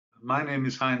My name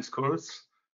is Heinz Kurz.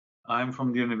 I'm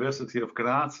from the University of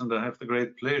Graz, and I have the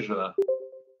great pleasure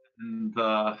and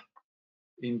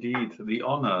indeed the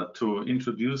honor to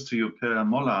introduce to you Per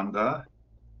Molander,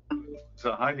 who's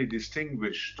a highly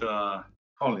distinguished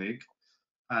colleague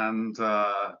and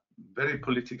very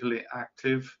politically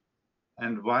active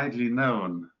and widely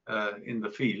known in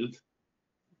the field,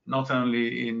 not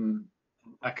only in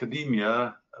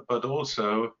academia, but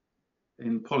also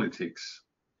in politics.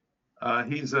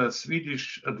 He's a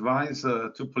Swedish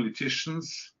advisor to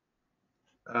politicians,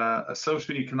 a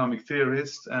socio-economic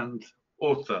theorist and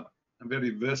author, a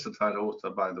very versatile author,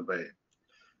 by the way.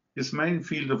 His main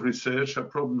field of research are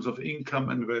problems of income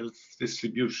and wealth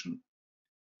distribution.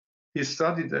 He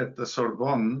studied at the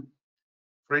Sorbonne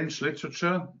French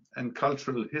literature and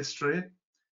cultural history,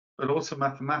 but also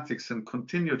mathematics, and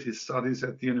continued his studies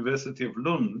at the University of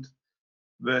Lund,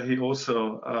 where he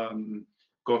also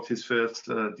got his first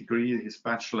degree, his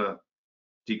bachelor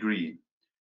degree.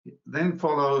 Then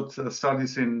followed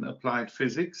studies in applied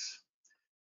physics.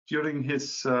 During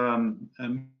his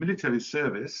military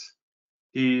service,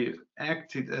 he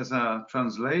acted as a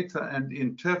translator and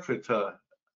interpreter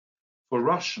for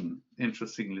Russian,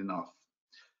 interestingly enough.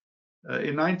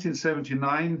 In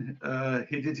 1979,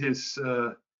 he did his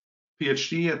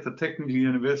PhD at the Technical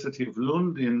University of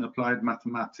Lund in applied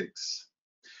mathematics.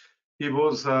 He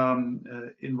was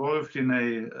involved in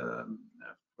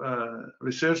a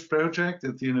research project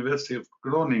at the University of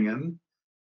Groningen,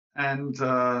 and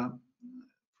from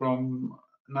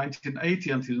 1980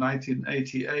 until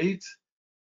 1988,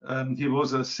 he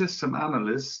was a system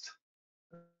analyst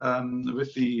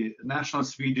with the National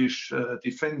Swedish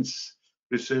Defense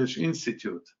Research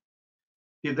Institute.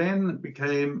 He then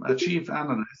became a chief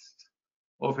analyst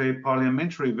of a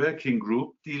parliamentary working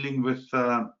group dealing with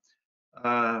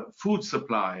food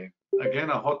supply, again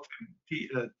a hot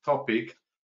topic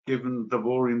given the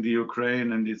war in the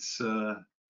Ukraine and its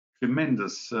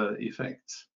tremendous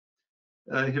effects.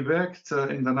 He worked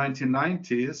in the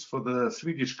 1990s for the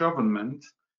Swedish government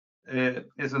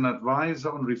as an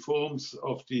advisor on reforms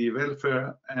of the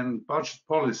welfare and budget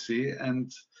policy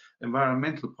and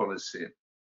environmental policy.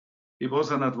 He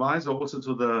was an advisor also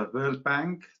to the World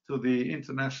Bank, to the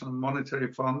International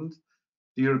Monetary Fund,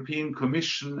 the European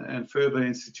Commission, and further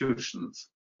institutions.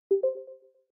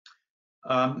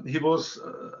 He was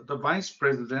the vice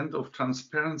president of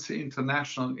Transparency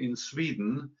International in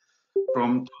Sweden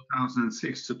from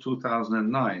 2006 to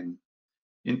 2009.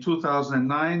 In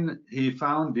 2009, he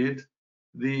founded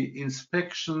the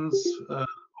inspections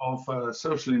of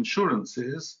social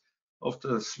insurances of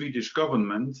the Swedish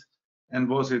government and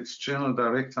was its general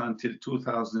director until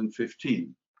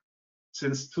 2015.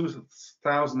 Since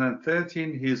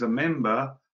 2013, he is a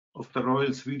member of the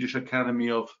Royal Swedish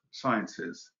Academy of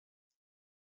Sciences.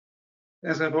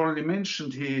 As I've already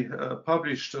mentioned, he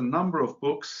published a number of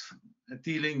books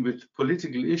dealing with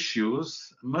political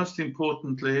issues, most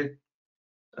importantly,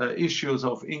 issues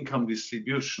of income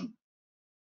distribution.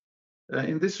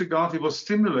 In this regard, he was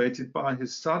stimulated by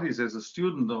his studies as a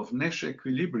student of Nash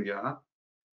equilibria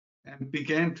and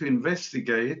began to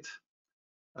investigate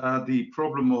the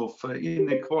problem of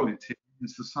inequality in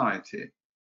society.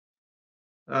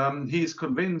 He is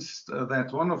convinced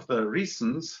that one of the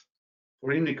reasons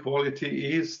for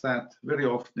inequality is that very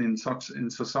often in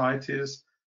societies,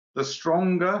 the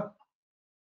stronger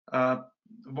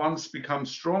ones become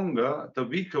stronger, the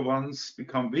weaker ones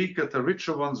become weaker, the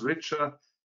richer ones richer,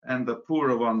 and the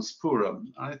poorer ones poorer.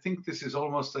 I think this is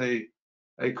almost a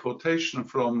quotation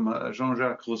from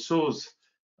Jean-Jacques Rousseau's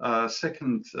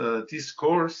second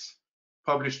discourse,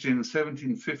 published in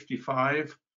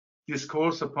 1755,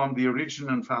 Discourse upon the Origin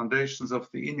and Foundations of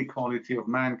the Inequality of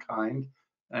Mankind.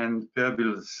 And Per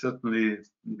will certainly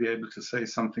be able to say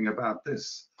something about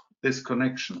this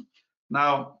connection.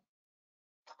 Now,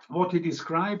 what he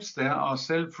describes there are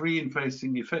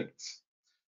self-reinforcing effects.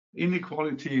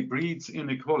 Inequality breeds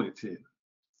inequality.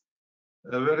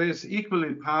 Whereas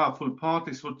equally powerful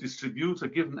parties would distribute a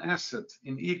given asset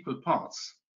in equal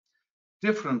parts,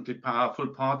 differently powerful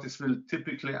parties will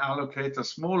typically allocate a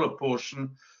smaller portion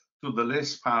to the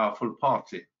less powerful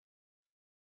party.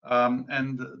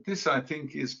 And this, I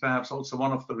think, is perhaps also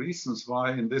one of the reasons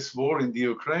why in this war in the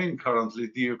Ukraine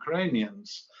currently, the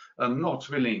Ukrainians are not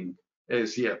willing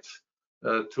as yet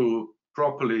to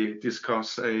properly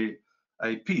discuss a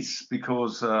peace,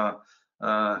 because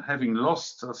having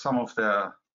lost some of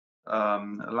their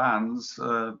lands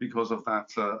because of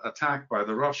that attack by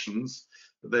the Russians,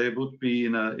 they would be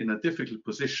in a difficult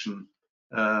position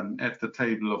at the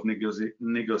table of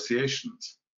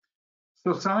negotiations.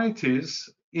 Societies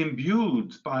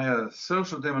imbued by a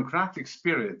social democratic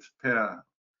spirit, Per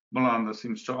Molander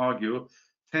seems to argue,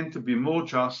 tend to be more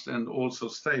just and also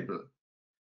stable.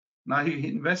 Now he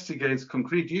investigates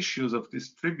concrete issues of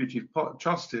distributive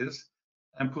justice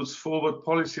and puts forward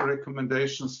policy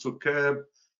recommendations to curb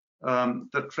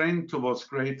the trend towards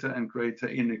greater and greater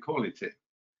inequality.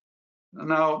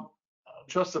 Now,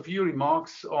 just a few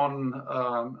remarks on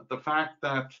the fact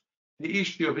that the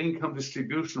issue of income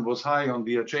distribution was high on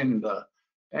the agenda.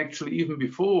 Actually, even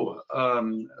before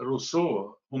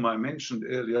Rousseau, whom I mentioned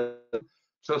earlier,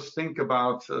 just think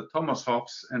about Thomas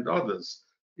Hobbes and others.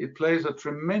 It plays a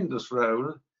tremendous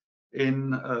role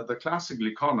in the classical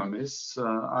economists.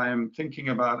 I am thinking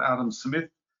about Adam Smith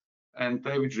and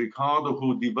David Ricardo,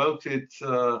 who devoted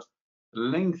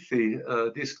lengthy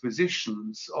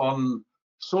disquisitions on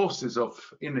sources of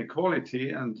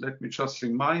inequality. And let me just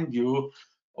remind you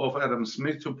of Adam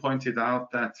Smith, who pointed out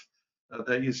that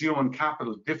there is human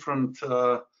capital, different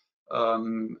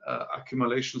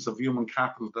accumulations of human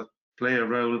capital that play a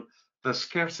role, the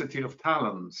scarcity of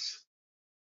talents,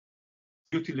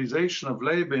 utilization of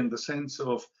labor in the sense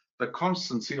of the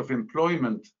constancy of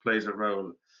employment plays a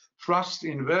role, trust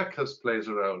in workers plays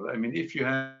a role. I mean, if you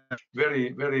have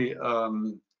very, very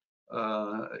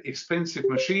expensive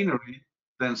machinery,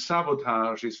 then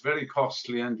sabotage is very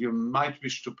costly and you might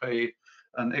wish to pay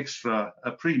an extra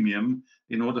premium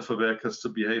in order for workers to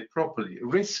behave properly.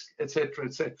 Risk, etc.,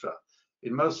 etc.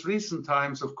 In most recent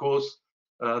times, of course,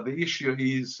 the issue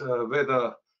is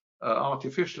whether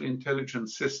artificial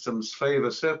intelligence systems favor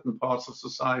certain parts of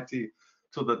society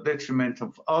to the detriment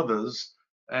of others.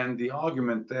 And the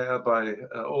argument there by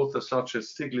authors such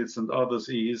as Stiglitz and others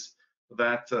is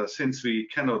that since we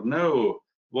cannot know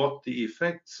what the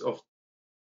effects of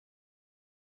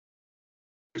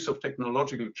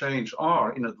technological change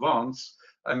are in advance,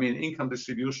 I mean, income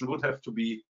distribution would have to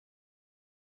be,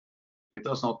 it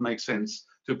does not make sense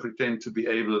to pretend to be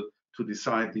able to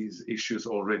decide these issues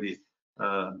already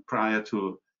prior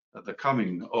to the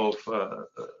coming of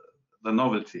the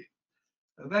novelty.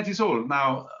 That is all.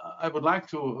 Now, I would like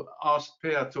to ask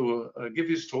Per to give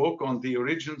his talk on the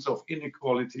origins of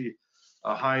inequality,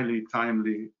 a highly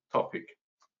timely topic.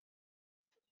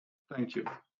 Thank you.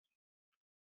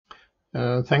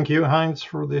 Thank you, Heinz,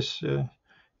 for this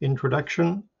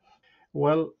introduction.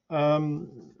 Well,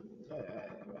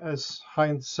 as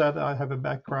Heinz said, I have a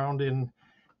background in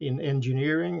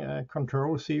engineering,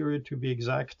 control theory to be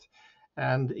exact,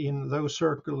 and in those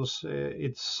circles,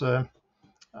 it's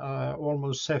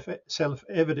almost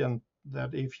self-evident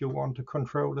that if you want to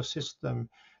control a system,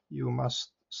 you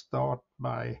must start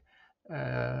by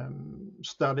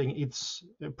studying its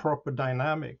proper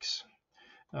dynamics.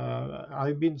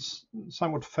 I've been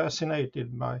somewhat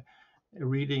fascinated by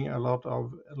reading a lot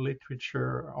of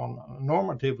literature on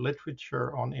normative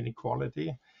literature on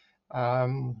inequality,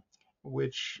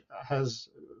 which has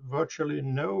virtually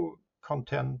no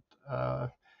content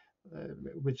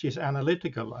which is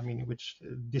analytical, I mean, which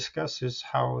discusses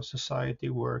how society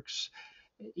works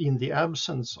in the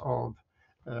absence of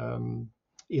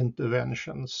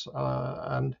interventions.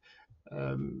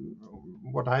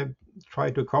 What I've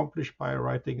tried to accomplish by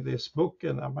writing this book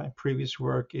and my previous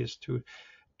work is to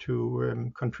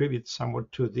contribute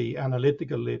somewhat to the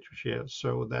analytical literature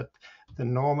so that the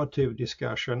normative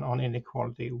discussion on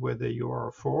inequality, whether you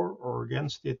are for or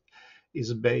against it,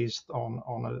 is based on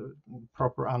a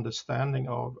proper understanding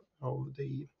of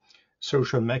the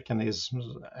social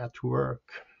mechanisms at work.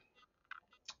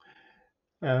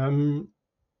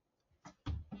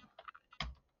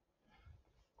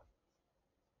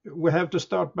 We have to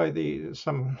start by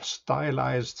some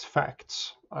stylized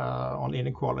facts on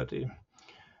inequality.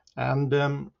 And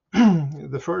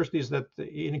the first is that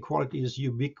inequality is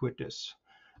ubiquitous.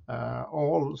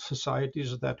 All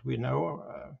societies that we know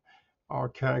are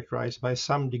characterized by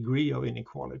some degree of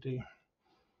inequality.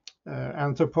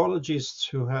 Anthropologists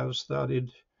who have studied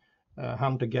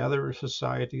hunter-gatherer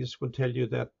societies will tell you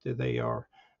that they are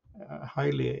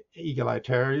highly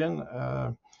egalitarian,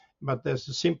 but there's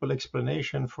a simple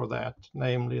explanation for that,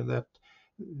 namely that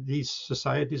these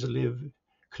societies live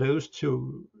close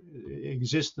to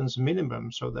existence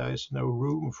minimum, so there is no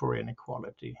room for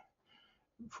inequality.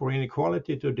 For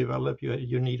inequality to develop,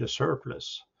 you need a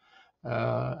surplus.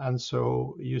 And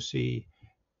so you see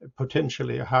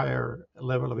potentially a higher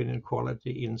level of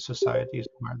inequality in societies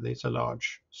where there's a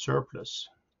large surplus.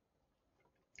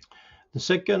 The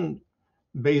second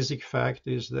basic fact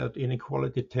is that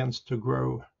inequality tends to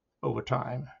grow over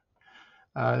time.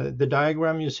 The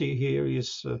diagram you see here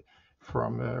is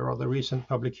from a rather recent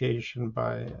publication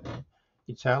by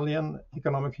Italian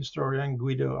economic historian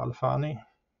Guido Alfani,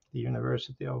 the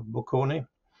University of Bocconi.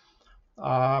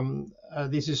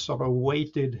 This is sort of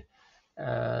weighted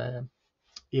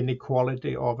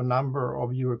inequality of a number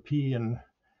of European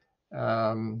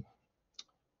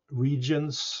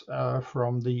regions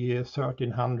from the year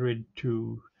 1300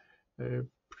 to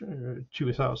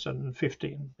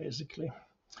 2015, basically.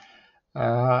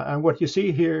 And what you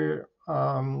see here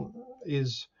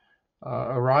is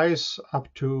a rise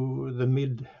up to the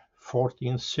mid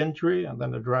 14th century, and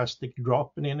then a drastic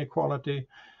drop in inequality.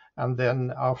 And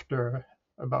then after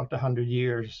about 100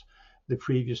 years, the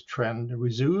previous trend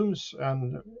resumes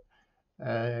and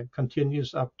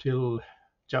continues up till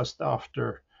just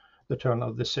after the turn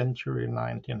of the century,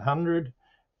 1900,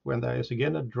 when there is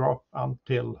again a drop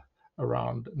until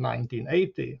around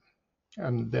 1980,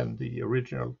 and then the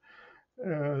original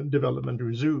development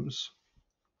resumes.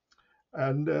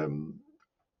 And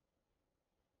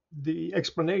the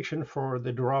explanation for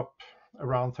the drop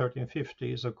around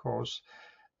 1350 is, of course,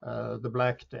 the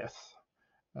Black Death,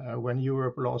 when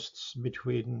Europe lost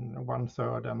between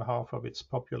 1/3 and half of its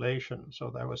population. So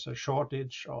there was a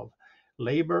shortage of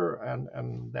labor,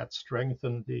 and that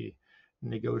strengthened the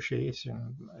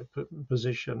negotiation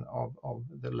position of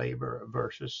the labor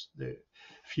versus the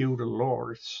feudal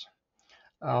lords.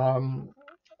 And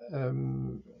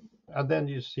then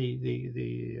you see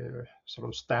the sort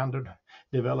of standard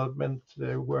development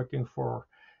working for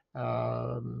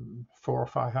 400 or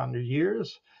 500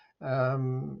 years.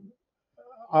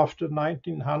 After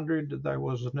 1900, there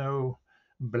was no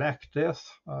Black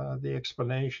Death. The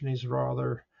explanation is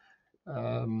rather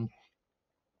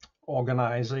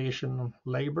organization,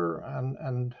 labor,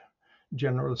 and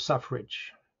general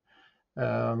suffrage.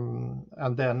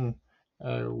 And then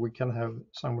we can have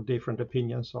some different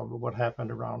opinions of what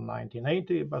happened around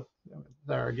 1980, but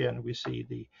there again we see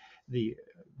the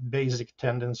basic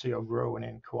tendency of growing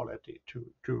inequality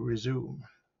to resume.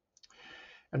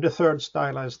 And the third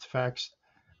stylized fact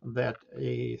that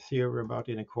a theory about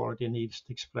inequality needs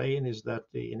to explain is that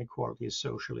the inequality is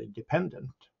socially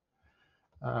dependent.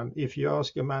 If you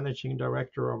ask a managing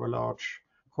director of a large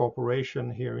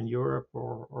corporation here in Europe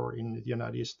or in the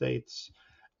United States,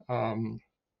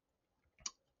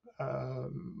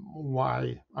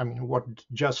 what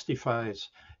justifies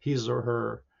his or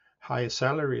her high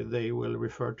salary, they will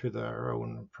refer to their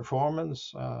own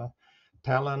performance,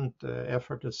 talent,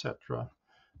 effort, etc.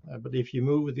 But if you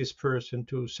move this person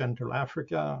to Central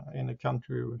Africa, in a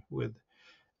country with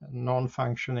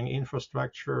non-functioning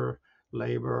infrastructure,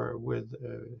 labor with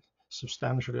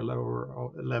substantially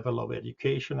lower level of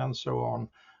education and so on,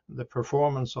 the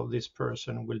performance of this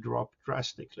person will drop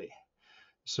drastically.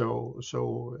 So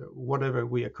whatever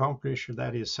we accomplish,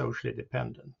 that is socially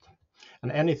dependent.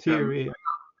 And any theory...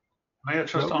 May I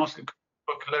just ask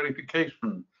for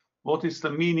clarification? What is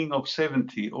the meaning of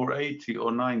 70 or 80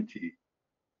 or 90?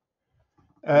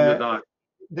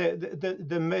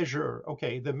 The measure,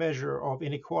 okay, the measure of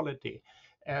inequality.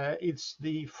 It's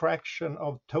the fraction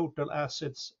of total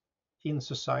assets in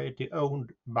society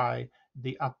owned by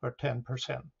the upper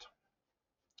 10%.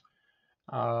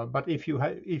 But if you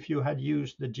had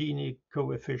used the Gini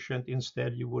coefficient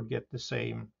instead, you would get the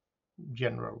same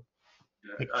general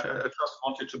picture. I just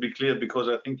wanted to be clear because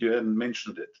I think you hadn't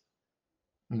mentioned it.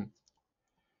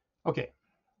 Okay,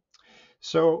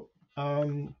 so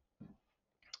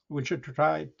we should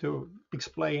try to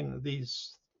explain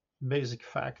these basic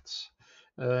facts.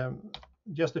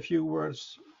 Just a few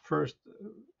words first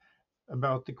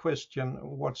about the question,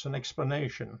 what's an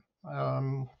explanation?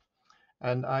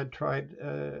 And I tried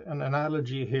an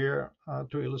analogy here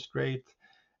to illustrate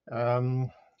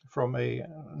from a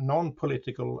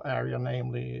non-political area,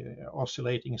 namely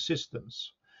oscillating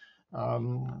systems.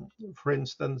 For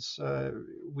instance,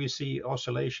 we see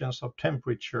oscillations of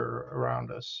temperature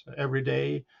around us every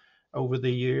day, over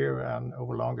the year, and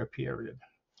over a longer period.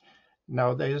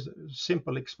 Now, there's a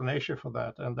simple explanation for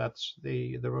that, and that's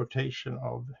the rotation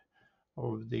of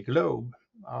the globe.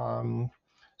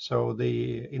 So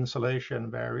the insolation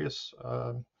varies,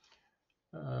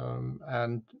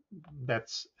 and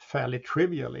that's fairly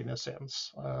trivial in a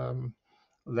sense.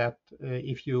 That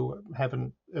if you have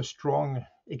a strong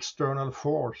external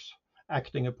force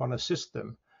acting upon a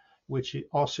system which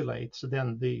oscillates,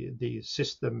 then the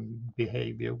system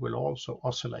behavior will also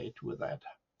oscillate with that.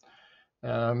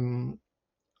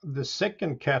 The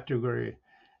second category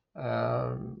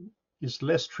is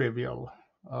less trivial,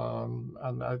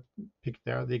 and I picked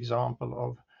there the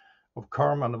example of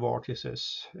Kármán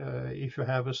vortices. If you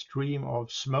have a stream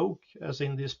of smoke, as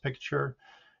in this picture,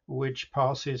 which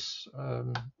passes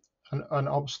an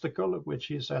obstacle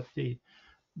which is at the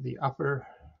upper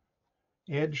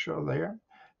edge of there,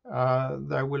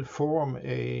 there will form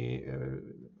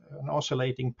an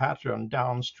oscillating pattern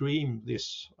downstream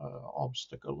this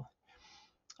obstacle.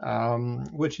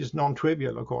 which is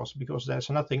non-trivial, of course, because there's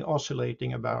nothing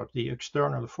oscillating about the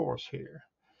external force here.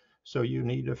 So you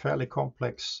need a fairly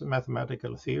complex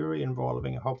mathematical theory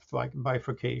involving Hopf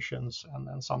bifurcations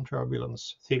and some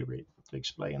turbulence theory to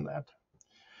explain that.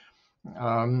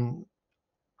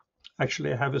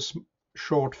 Actually, I have a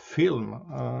short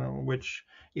film which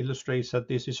illustrates that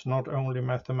this is not only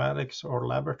mathematics or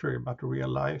laboratory, but real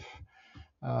life.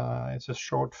 It's a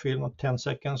short film of 10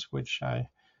 seconds, which I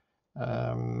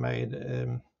made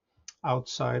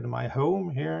outside my home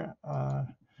here.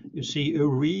 You see a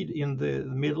reed in the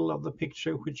middle of the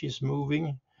picture, which is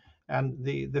moving. And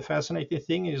the fascinating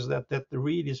thing is that the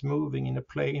reed is moving in a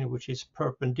plane which is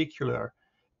perpendicular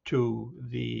to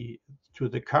the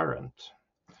current,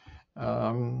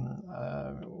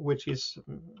 which is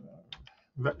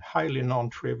highly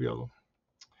non-trivial.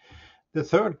 The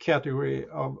third category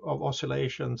of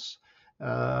oscillations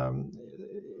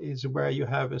is where you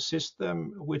have a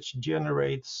system which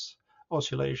generates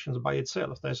oscillations by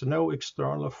itself. There's no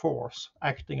external force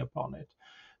acting upon it.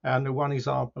 And one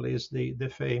example is the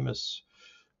famous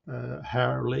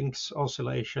hair lynx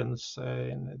oscillations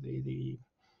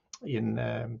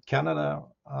in Canada,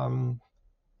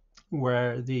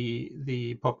 where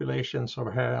the populations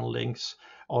of hare and lynx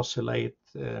oscillate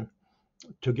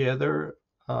together,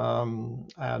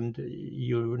 and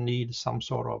you need some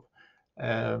sort of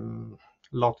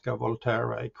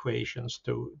Lotka-Volterra equations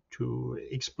to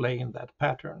explain that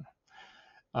pattern.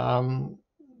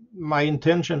 My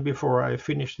intention before I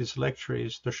finish this lecture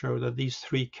is to show that these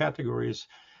three categories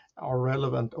are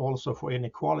relevant also for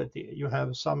inequality. You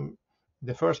have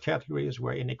the first category is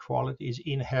where inequality is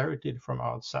inherited from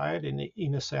outside,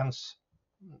 in a sense,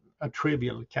 a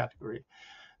trivial category.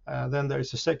 Then there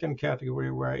is a second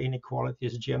category where inequality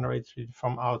is generated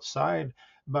from outside,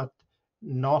 but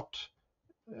not,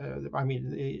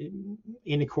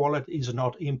 inequality is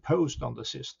not imposed on the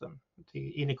system. The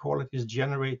inequality is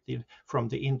generated from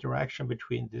the interaction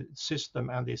between the system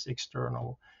and this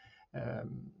external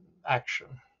action.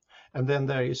 And then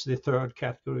there is the third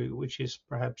category, which is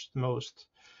perhaps the most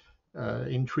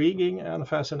intriguing and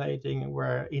fascinating,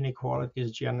 where inequality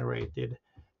is generated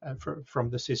from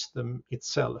the system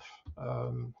itself,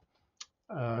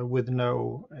 with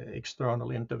no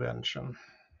external intervention.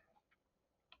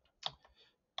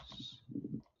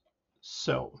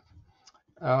 So,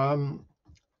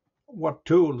 what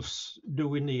tools do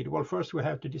we need? Well, first we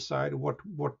have to decide what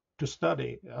to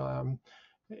study.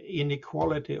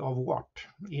 Inequality of what?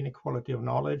 Inequality of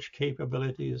knowledge,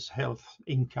 capabilities, health,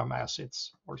 income,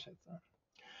 assets, etc.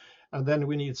 And then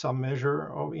we need some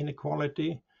measure of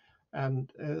inequality.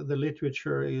 And the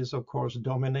literature is, of course,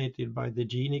 dominated by the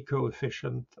Gini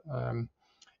coefficient,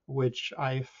 which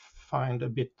I find a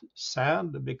bit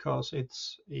sad because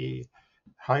it's a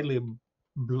highly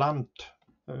blunt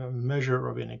measure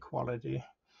of inequality.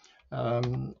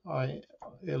 I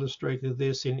illustrated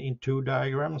this in two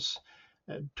diagrams.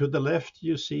 To the left,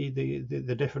 you see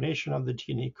the definition of the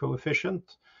Gini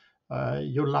coefficient.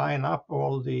 You line up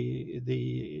all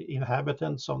the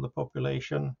inhabitants of the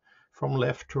population from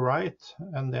left to right,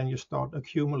 and then you start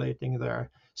accumulating their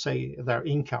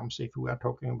incomes, if we are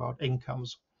talking about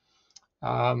incomes.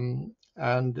 And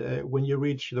when you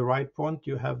reach the right point,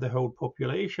 you have the whole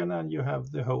population and you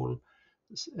have the whole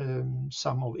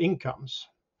sum of incomes.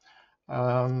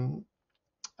 And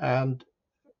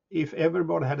if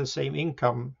everybody had the same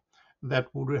income, that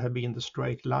would have been the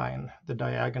straight line, the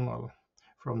diagonal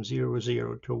from 0,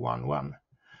 0 to 1, 1.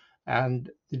 And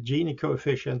the Gini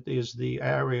coefficient is the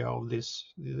area of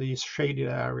this shaded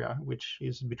area, which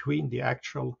is between the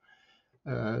actual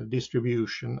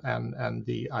distribution and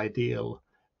the ideal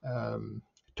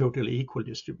totally equal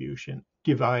distribution,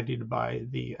 divided by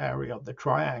the area of the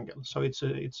triangle. So it's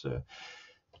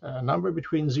a number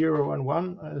between 0 and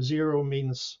 1. 0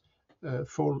 means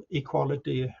full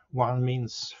equality, 1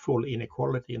 means full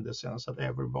inequality, in the sense that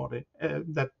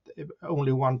that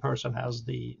only one person has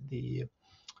the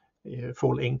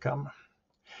full income.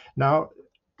 Now,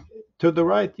 to the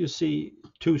right, you see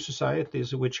two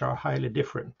societies which are highly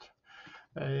different.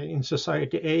 In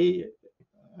society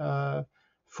A,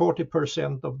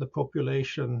 40% of the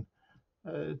population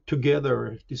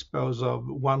together dispose of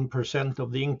 1%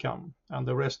 of the income, and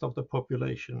the rest of the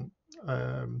population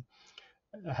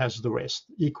has the rest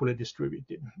equally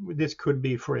distributed. This could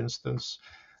be, for instance,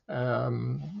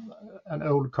 an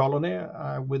old colony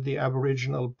with the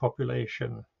Aboriginal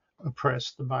population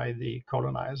oppressed by the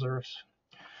colonizers.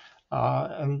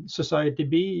 And society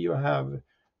B, you have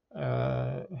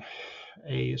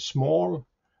a small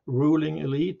ruling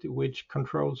elite which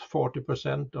controls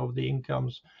 40% of the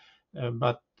incomes,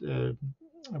 but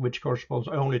which corresponds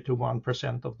only to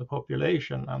 1% of the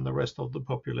population, and the rest of the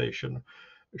population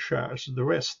shares the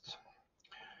rest.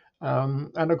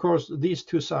 And of course, these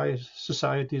two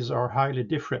societies are highly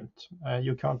different.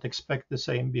 You can't expect the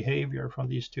same behavior from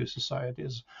these two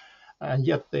societies, and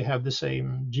yet they have the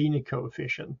same Gini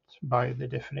coefficient by the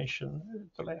definition to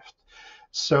the left.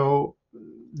 So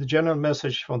the general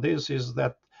message from this is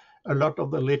that a lot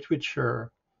of the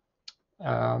literature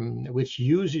which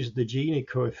uses the Gini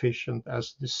coefficient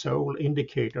as the sole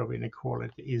indicator of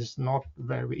inequality is not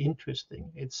very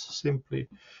interesting. It's simply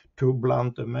too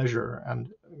blunt a measure,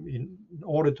 and in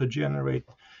order to generate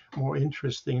more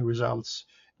interesting results,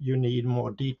 you need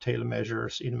more detailed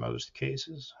measures in most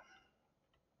cases.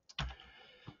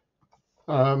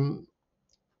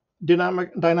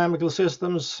 Dynamical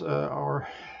systems are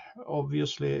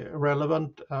obviously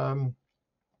relevant.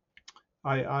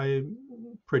 I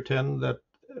pretend that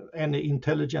any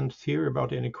intelligent theory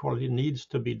about inequality needs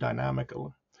to be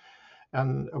dynamical.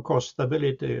 And of course,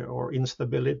 stability or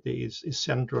instability is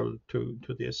central to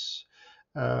this.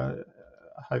 I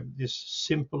have this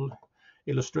simple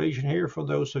illustration here for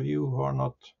those of you who are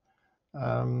not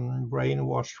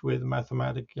brainwashed with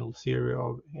mathematical theory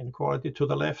of inequality. To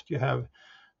the left, you have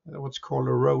what's called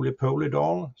a roly-poly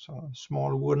doll, so a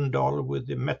small wooden doll with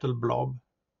the metal blob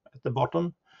at the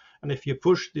bottom. And if you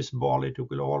push this ball, it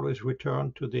will always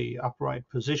return to the upright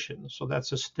position. So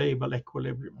that's a stable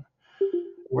equilibrium.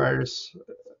 Whereas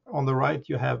on the right,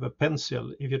 you have a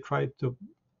pencil. If you try to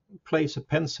place a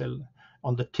pencil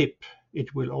on the tip,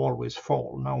 it will always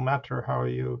fall, no matter how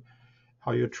you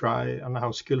try and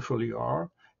how skillful you are,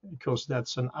 because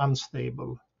that's an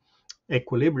unstable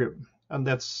equilibrium. And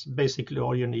that's basically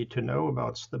all you need to know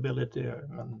about stability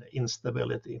and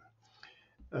instability,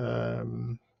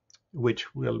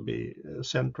 which will be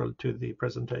central to the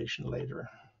presentation later.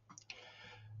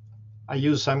 I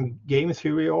use some game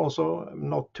theory also,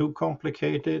 not too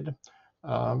complicated.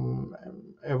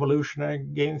 Evolutionary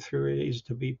game theory is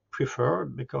to be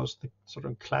preferred because the sort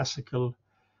of classical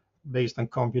based on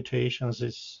computations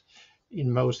is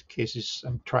in most cases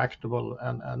intractable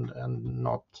and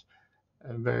not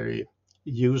very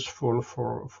useful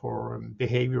for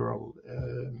behavioral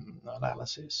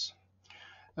analysis.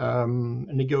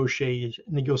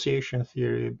 Negotiation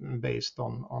theory based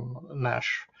on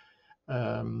Nash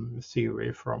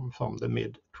theory from the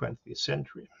mid-20th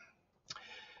century.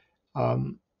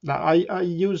 Now I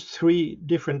used three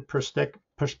different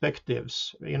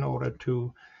perspectives in order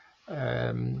to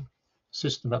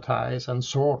systematize and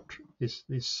sort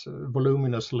this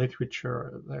voluminous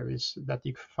literature that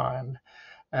you find.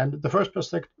 And the first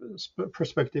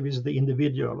perspective is the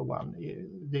individual one,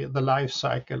 the life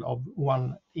cycle of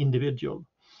one individual,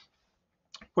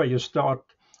 where you start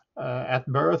at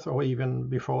birth or even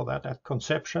before that at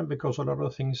conception, because a lot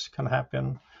of things can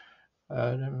happen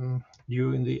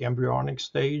during the embryonic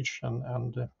stage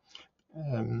and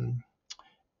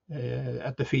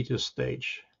at the fetus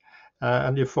stage.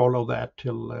 And you follow that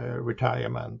till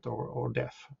retirement or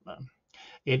death.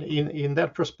 In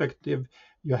that perspective,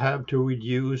 you have to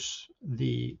reduce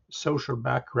the social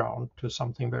background to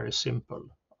something very simple.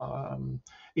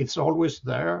 It's always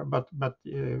there, but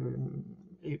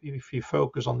if you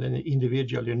focus on the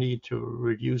individual, you need to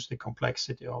reduce the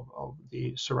complexity of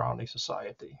the surrounding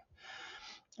society.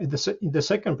 In the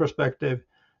second perspective,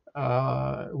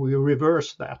 we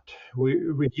reverse that. We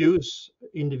reduce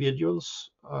individuals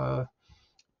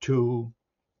to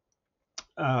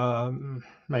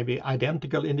maybe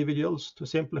identical individuals, to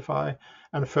simplify,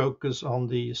 and focus on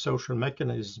the social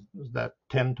mechanisms that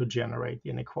tend to generate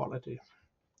inequality.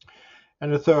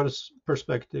 And the third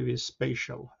perspective is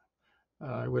spatial.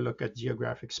 We look at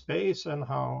geographic space and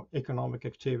how economic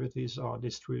activities are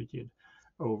distributed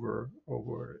over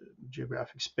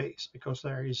geographic space, because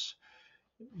there is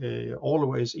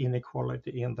always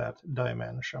inequality in that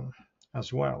dimension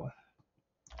as well.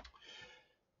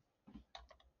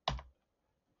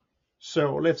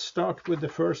 So let's start with the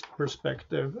first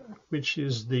perspective, which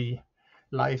is the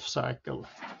life cycle.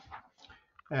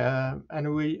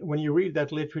 And when you read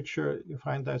that literature, you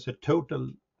find there's a total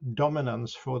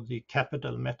dominance for the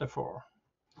capital metaphor.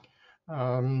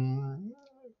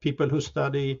 People who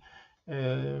study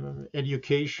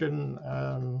education,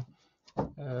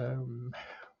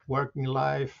 working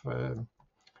life,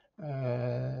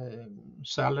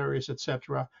 salaries,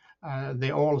 etc., they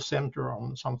all center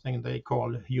on something they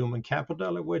call human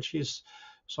capital, which is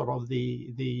sort of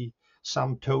the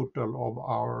sum total of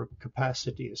our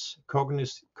capacities,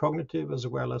 cognitive as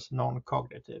well as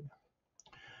non-cognitive.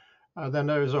 Then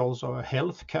there is also a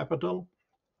health capital,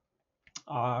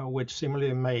 which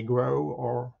similarly may grow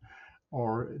or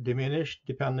or diminished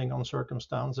depending on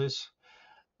circumstances.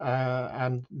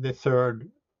 And the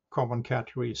third common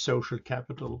category is social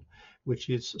capital, which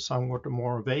is somewhat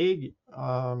more vague,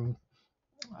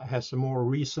 has a more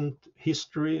recent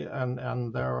history,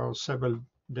 and there are several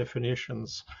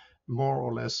definitions more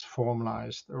or less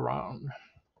formalized around.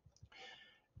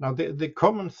 Now, the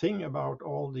common thing about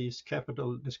all these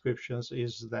capital descriptions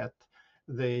is that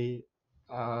they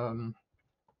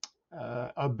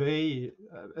obey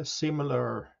a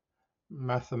similar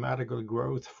mathematical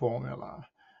growth formula,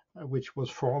 which was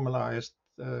formalized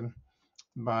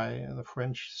by the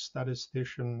French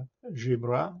statistician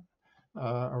Gibrat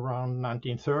around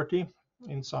 1930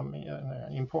 in some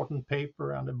important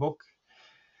paper and a book,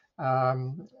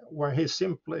 where he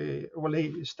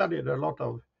studied a lot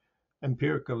of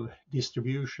empirical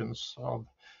distributions of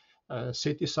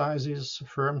city sizes,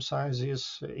 firm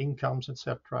sizes, incomes,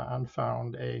 etc., and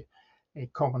found a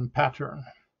common pattern,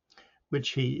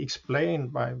 which he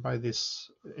explained by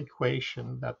this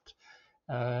equation that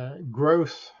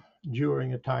growth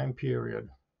during a time period,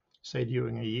 say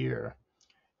during a year,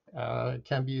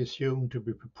 can be assumed to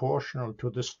be proportional to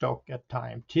the stock at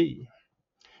time t.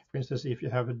 For instance, if you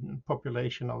have a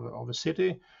population of a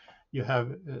city, you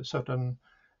have a certain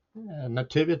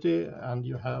nativity and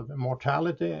you have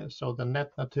mortality. So the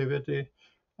net nativity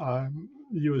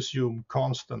you assume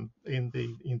constant in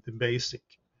the basic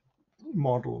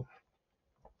model.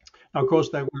 Now, of course,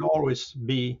 there will always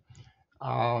be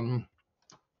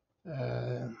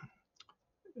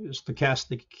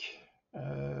stochastic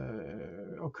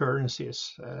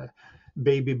occurrences,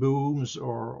 baby booms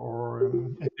or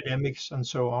epidemics and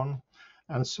so on.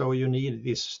 And so you need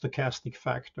this stochastic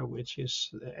factor, which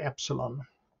is epsilon.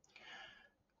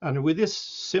 And with this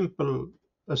simple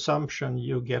assumption,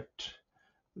 you get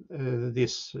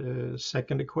this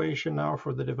second equation now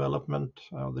for the development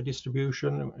of the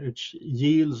distribution, which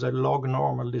yields a log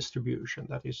normal distribution.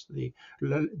 That is the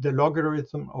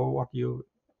logarithm of what you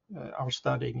are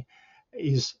studying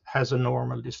has a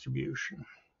normal distribution.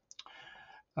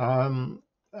 And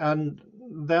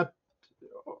that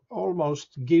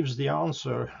almost gives the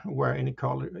answer where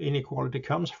inequality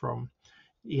comes from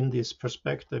in this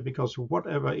perspective, because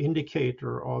whatever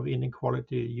indicator of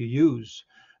inequality you use,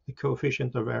 the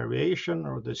coefficient of variation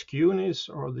or the skewness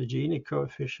or the Gini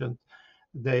coefficient,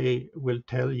 they will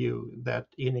tell you that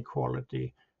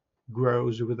inequality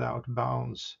grows without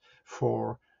bounds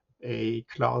for a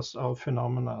class of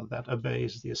phenomena that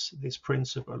obeys this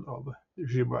principle of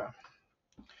Gibrat.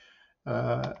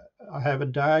 I have a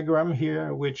diagram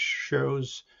here which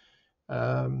shows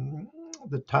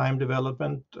the time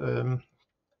development.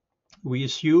 We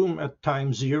assume at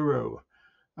time zero,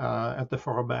 at the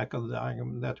far back of the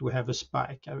diagram, that we have a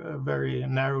spike, a very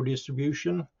narrow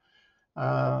distribution,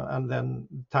 and then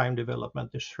time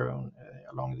development is shown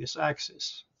along this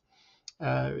axis.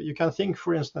 You can think,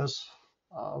 for instance,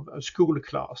 of a school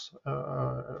class,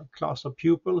 a class of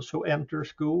pupils who enter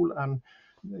school, and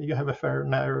you have a fair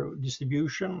narrow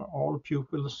distribution. All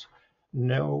pupils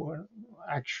know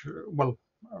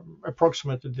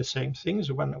approximately the same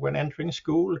things when entering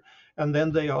school, and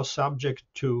then they are subject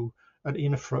to an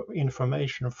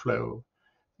information flow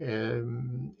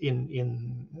in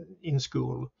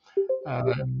school,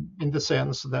 in the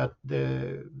sense that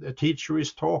the teacher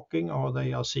is talking, or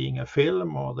they are seeing a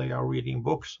film, or they are reading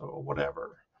books, or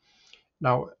whatever.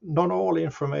 Now, not all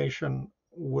information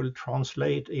will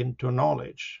translate into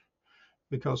knowledge,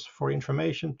 because for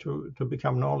information to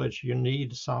become knowledge, you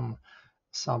need some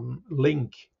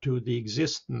link to the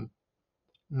existing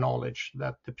knowledge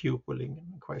that the pupil in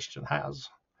question has.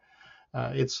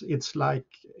 It's like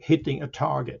hitting a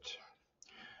target.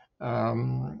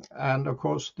 And of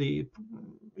course,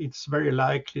 it's very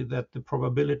likely that the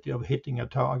probability of hitting a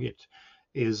target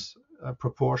is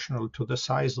proportional to the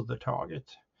size of the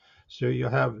target. So you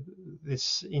have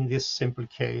this, in this simple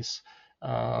case,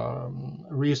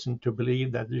 reason to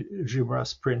believe that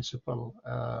Gibrat's principle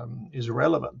is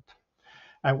relevant.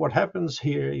 And what happens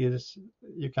here is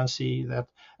you can see that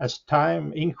as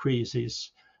time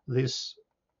increases, this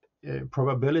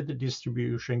probability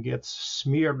distribution gets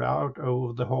smeared out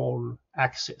over the whole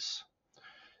axis.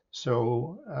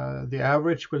 So the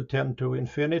average will tend to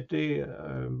infinity,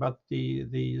 but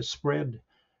the spread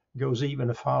goes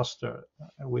even faster,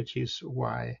 which is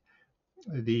why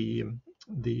the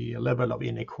level of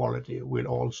inequality will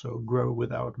also grow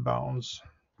without bounds.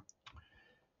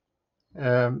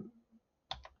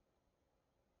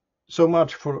 So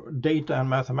much for data and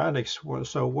mathematics.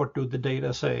 So what do the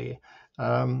data say?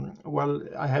 Well,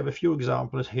 I have a few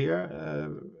examples here.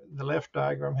 The left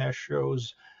diagram here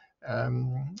shows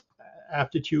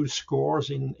aptitude scores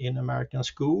in American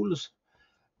schools.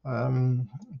 and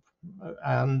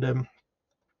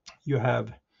you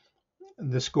have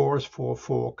the scores for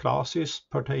 4 classes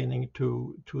pertaining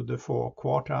to the 4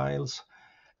 quartiles.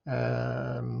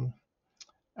 And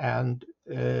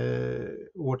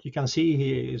what you can see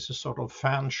here is a sort of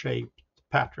fan-shaped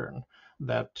pattern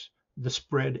that the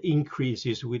spread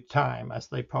increases with time as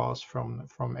they pass from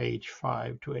age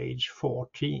 5 to age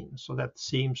 14. So that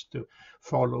seems to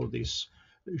follow this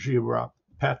Gibra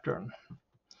pattern.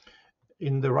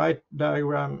 In the right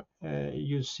diagram,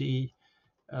 you see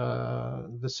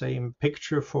the same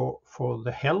picture for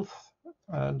the health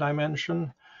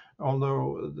dimension,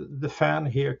 although the fan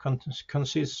here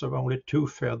consists of only 2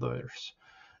 feathers.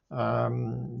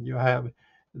 You have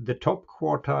the top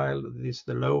quartile, this is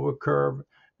the lower curve,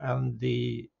 and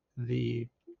the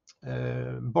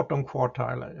bottom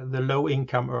quartile, the low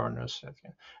income earners.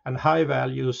 And high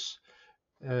values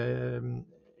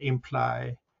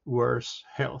imply worse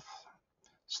health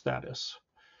status.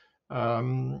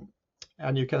 And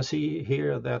you can see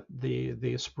here that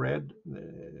the spread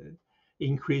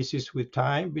increases with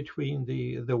time between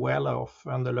the well-off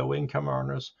and the low-income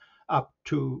earners up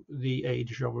to the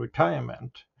age of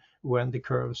retirement, when the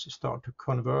curves start to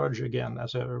converge again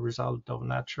as a result of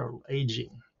natural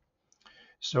aging.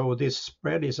 So this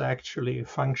spread is actually a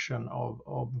function of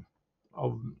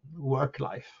work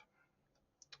life.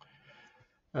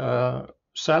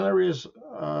 Salaries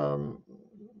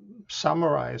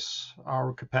summarize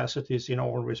our capacities in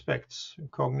all respects: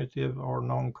 cognitive or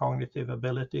non-cognitive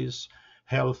abilities,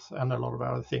 health, and a lot of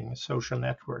other things, social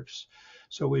networks.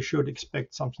 So we should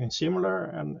expect something similar,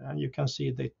 and you can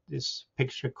see that this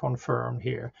picture confirmed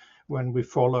here when we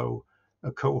follow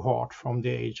a cohort from the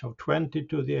age of 20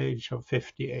 to the age of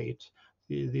 58.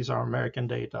 These are American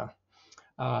data.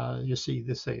 You see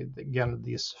this again,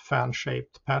 this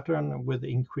fan-shaped pattern with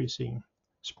increasing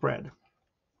spread.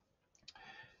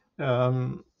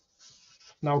 Now,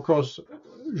 of course,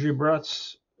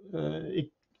 Gibra's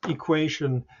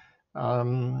equation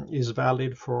is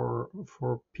valid for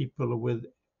people with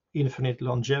infinite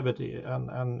longevity,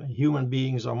 and human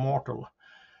beings are mortal.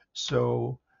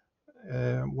 So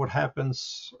what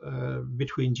happens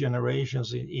between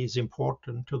generations is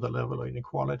important to the level of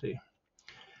inequality.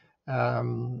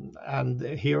 And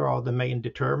here are the main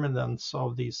determinants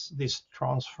of this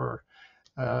transfer.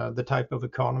 The type of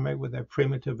economy, with a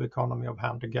primitive economy of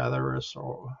hunter-gatherers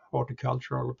or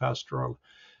horticultural, pastoral,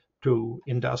 to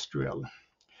industrial.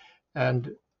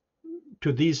 And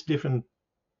to these different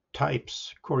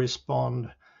types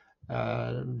correspond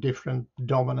different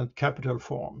dominant capital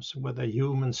forms, whether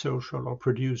human, social, or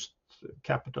produced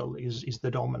capital is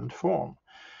the dominant form.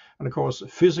 And of course,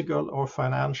 physical or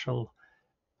financial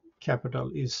capital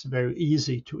is very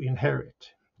easy to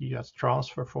inherit. You just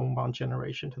transfer from one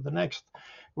generation to the next,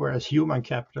 whereas human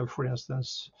capital, for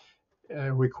instance,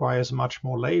 requires much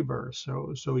more labor.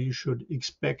 So you should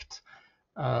expect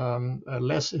a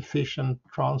less efficient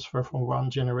transfer from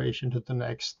one generation to the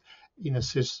next in a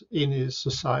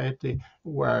society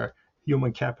where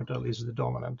human capital is the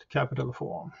dominant capital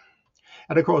form.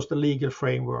 And of course, the legal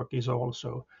framework is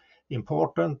also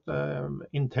important,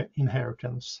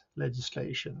 inheritance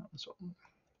legislation and so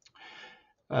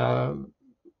on.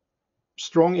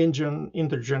 Strong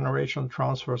intergenerational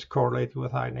transfers correlate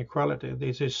with high inequality.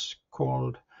 This is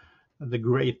called the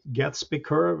Great Gatsby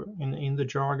curve in the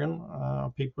jargon,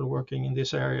 people working in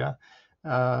this area.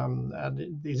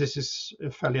 And this is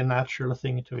a fairly natural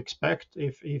thing to expect.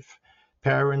 If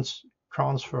parents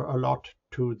transfer a lot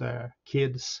to their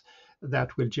kids,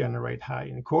 that will generate high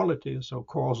inequality. So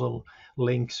causal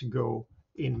links go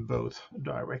in both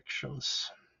directions.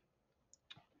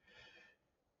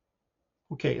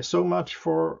 Okay, so much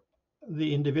for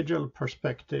the individual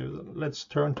perspective. Let's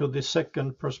turn to the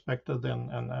second perspective then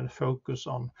and focus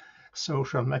on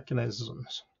social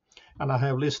mechanisms. And I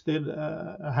have listed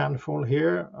a handful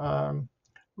here,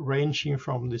 ranging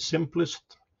from the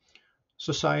simplest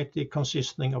society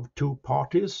consisting of 2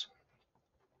 parties,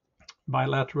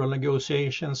 bilateral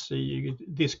negotiations.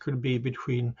 This could be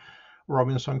between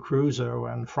Robinson Crusoe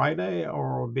and Friday,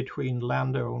 or between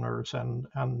landowners and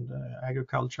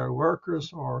agricultural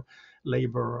workers, or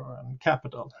labor and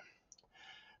capital.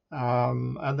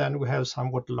 And then we have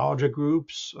somewhat larger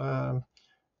groups.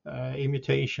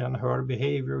 Imitation, herd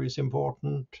behavior is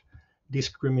important,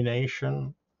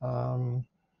 discrimination,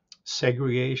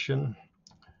 segregation,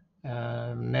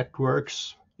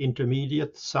 networks,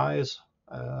 intermediate size,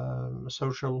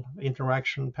 social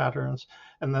interaction patterns,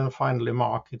 and then finally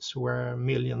markets where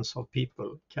millions of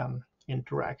people can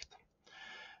interact.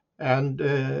 And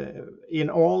in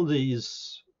all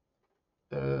these,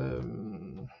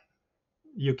 you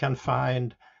can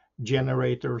find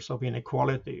generators of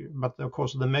inequality, but of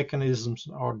course the mechanisms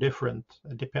are different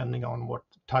depending on what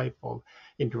type of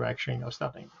interaction you're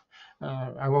studying.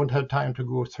 I won't have time to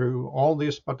go through all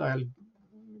this, but I'll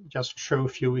just show a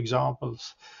few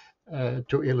examples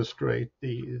to illustrate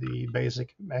the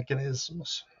basic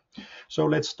mechanisms. So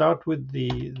let's start with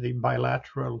the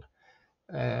bilateral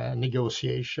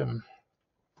negotiation.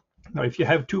 Now, if you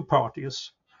have two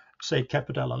parties, say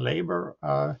capital and labor,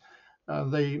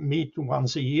 they meet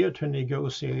once a year to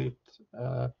negotiate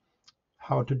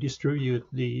how to distribute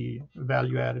the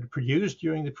value added produced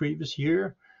during the previous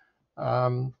year.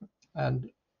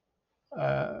 And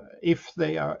if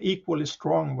they are equally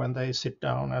strong when they sit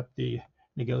down at the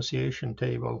negotiation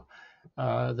table,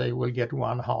 they will get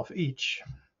 1/2 each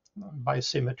by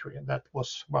symmetry. That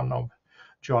was one of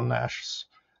John Nash's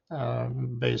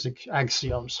basic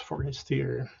axioms for his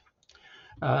theory.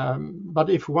 But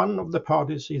if one of the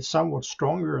parties is somewhat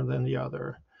stronger than the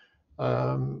other,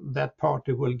 that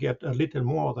party will get a little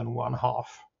more than 1/2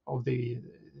 of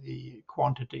the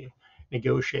quantity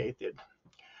negotiated.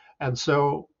 And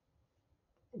so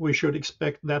we should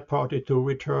expect that party to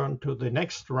return to the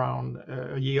next round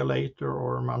a year later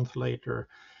or a month later,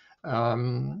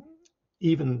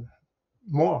 even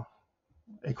more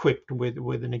equipped with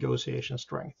the negotiation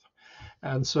strength.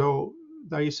 And so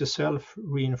there is a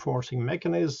self-reinforcing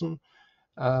mechanism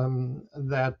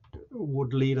that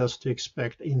would lead us to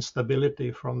expect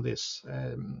instability from this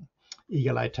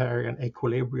egalitarian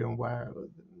equilibrium where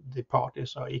the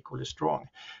parties are equally strong.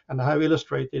 And I have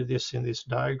illustrated this in this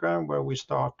diagram where we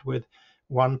start with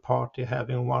one party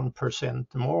having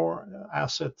 1% more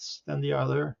assets than the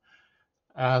other.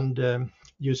 And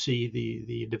you see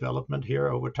the development here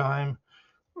over time,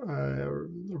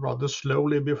 rather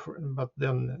slowly, but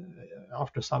then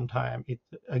after some time it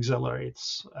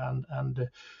accelerates, and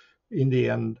in the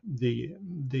end the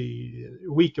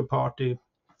weaker party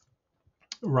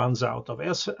runs out of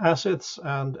assets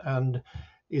and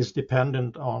is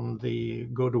dependent on the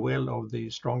goodwill of the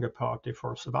stronger party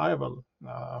for survival,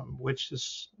 which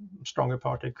this stronger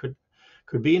party could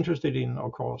be interested in,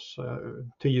 of course,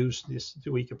 to use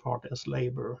the weaker party as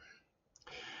labor.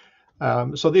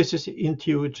 So this is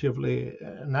intuitively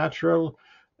natural,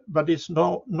 but it's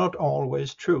not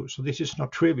always true. So this is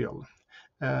not trivial.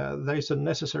 There is a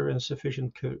necessary and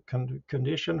sufficient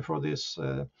condition for this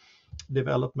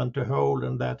development to hold,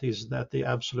 and that is that the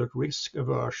absolute risk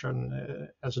aversion,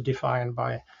 as defined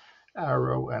by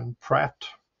Arrow and Pratt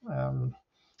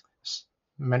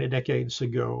many decades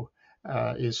ago,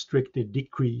 is strictly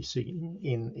decreasing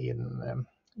in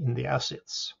the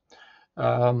assets.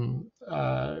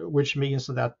 Which means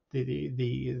that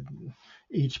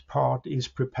each part is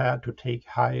prepared to take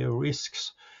higher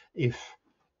risks if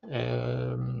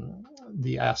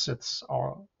the assets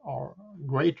are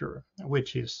greater,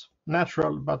 which is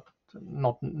natural but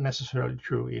not necessarily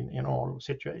true in all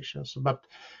situations. But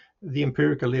the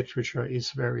empirical literature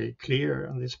is very clear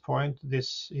on this point.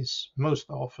 This is most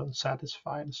often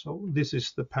satisfied. So this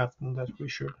is the pattern that we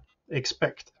should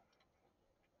expect.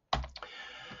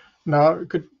 Now we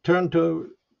could turn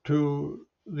to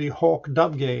the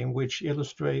hawk-dove game, which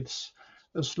illustrates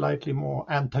a slightly more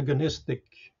antagonistic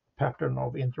pattern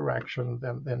of interaction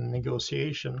than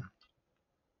negotiation.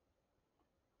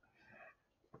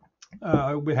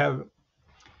 We have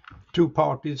two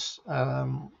parties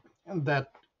that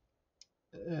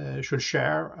should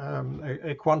share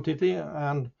a quantity,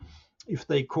 and if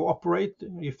they cooperate,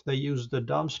 if they use the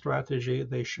dove strategy,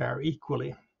 they share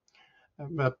equally.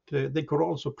 But they could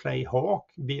also play hawk,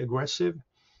 be aggressive,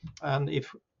 and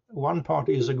if one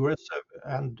party is aggressive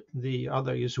and the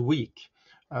other is weak,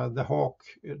 the hawk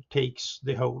takes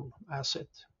the whole asset.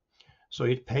 So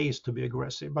it pays to be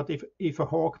aggressive. But if a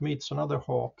hawk meets another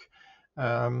hawk,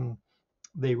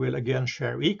 they will again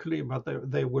share equally, but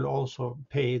they will also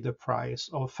pay the price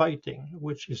of fighting,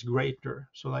 which is greater.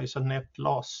 So there is a net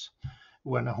loss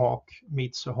when a hawk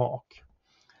meets a hawk.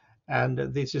 And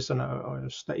this is a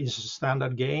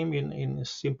standard game in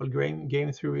simple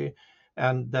game theory,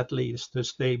 and that leads to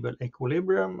stable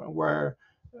equilibrium where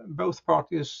both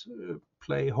parties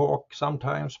play hawk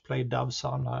sometimes, play dove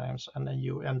sometimes, and then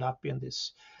you end up in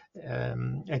this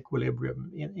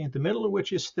equilibrium in the middle,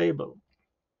 which is stable.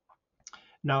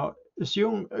 Now,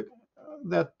 assume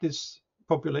that this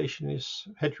population is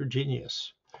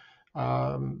heterogeneous,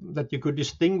 that you could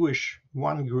distinguish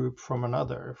one group from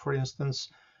another, for instance,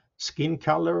 skin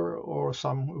color or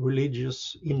some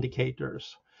religious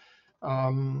indicators.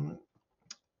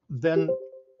 Then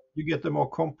you get a more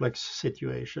complex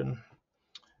situation.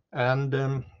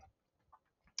 And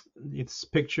it's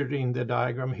pictured in the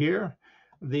diagram here.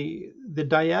 The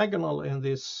diagonal in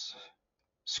this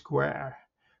square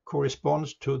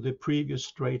corresponds to the previous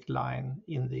straight line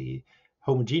in the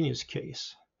homogeneous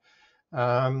case.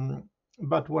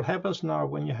 But what happens now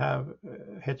when you have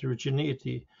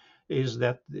heterogeneity is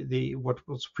that what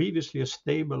was previously a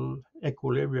stable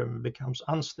equilibrium becomes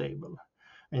unstable,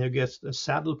 and you get a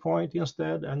saddle point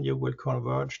instead, and you will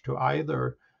converge to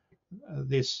either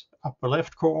this upper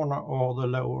left corner or the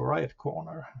lower right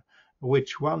corner.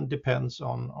 Which one depends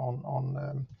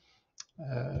on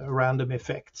random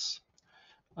effects.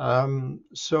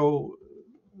 So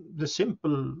the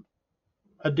simple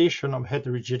addition of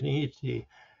heterogeneity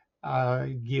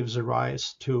gives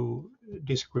rise to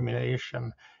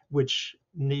discrimination, which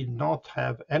need not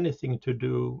have anything to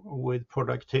do with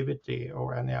productivity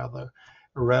or any other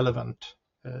relevant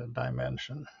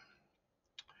dimension.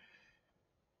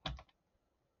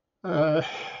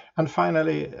 And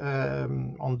finally,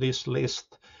 on this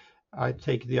list, I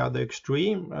take the other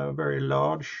extreme, a very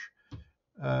large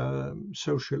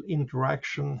social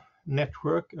interaction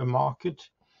network, a market.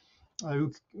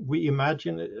 We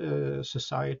imagine a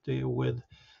society with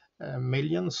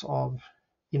millions of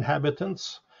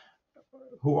inhabitants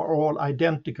who are all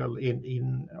identical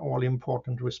in all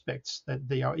important respects, that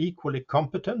they are equally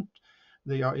competent,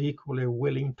 they are equally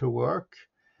willing to work,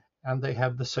 and they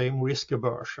have the same risk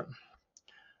aversion.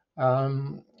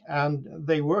 And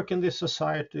they work in this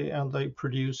society and they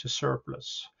produce a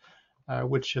surplus,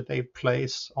 which they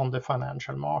place on the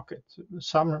financial market.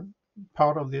 Some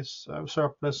part of this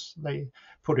surplus they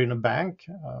put in a bank,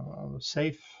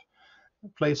 safe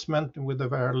placement with a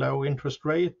very low interest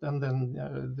rate, and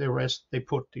then the rest they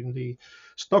put in the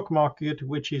stock market,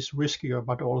 which is riskier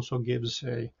but also gives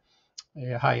a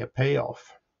higher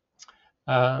payoff.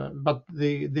 But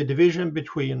the division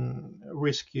between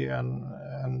risky and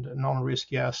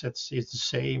non-risky assets is the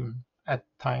same at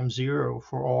time zero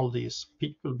for all these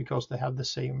people, because they have the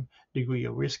same degree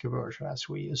of risk aversion as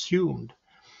we assumed.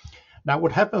 Now,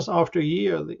 what happens after a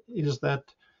year is that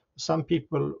some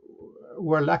people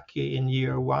were lucky in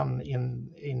year one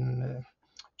in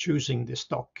choosing the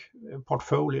stock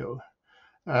portfolio.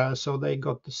 So they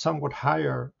got somewhat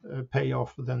higher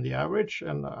payoff than the average,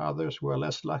 and others were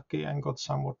less lucky and got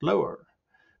somewhat lower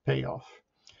payoff.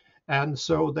 And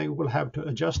so they will have to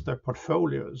adjust their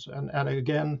portfolios. And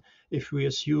again, if we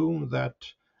assume that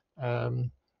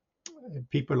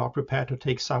people are prepared to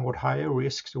take somewhat higher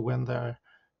risks when their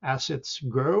assets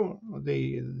grow,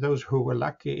 those who were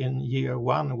lucky in year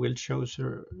one will choose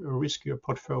a riskier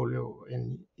portfolio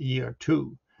in year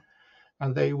two.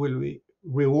 And they will be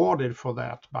rewarded for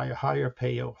that by a higher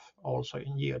payoff also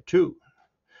in year two,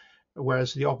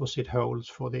 whereas the opposite holds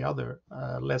for the other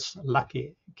less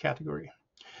lucky category.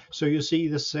 So you see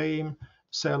the same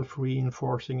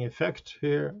self-reinforcing effect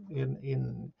here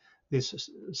in this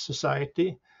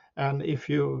society. And if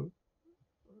you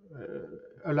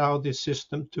allow this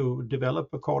system to develop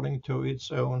according to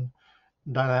its own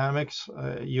dynamics,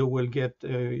 you will get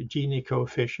a Gini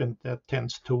coefficient that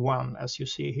tends to 1, as you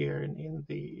see here in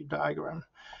the diagram.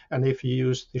 And if you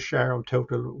use the share of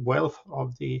total wealth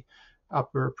of the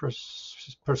upper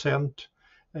percent,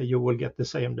 you will get the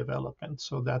same development.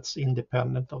 So that's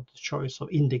independent of the choice of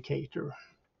indicator.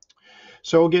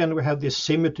 So again, we have this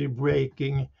symmetry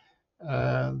breaking,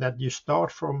 that you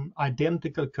start from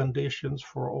identical conditions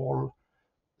for all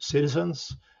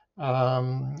citizens.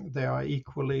 They are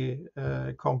equally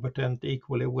competent,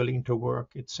 equally willing to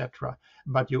work, etc.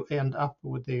 But you end up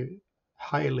with a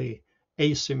highly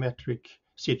asymmetric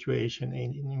situation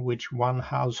in which one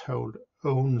household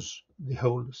owns the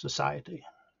whole society.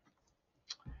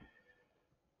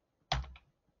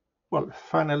 Well,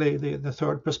 finally, the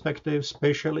third perspective,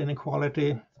 spatial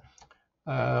inequality.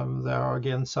 There are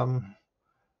again some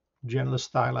general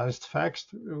stylized facts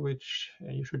which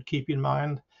you should keep in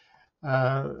mind.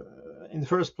 In the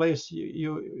first place,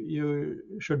 you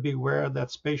should be aware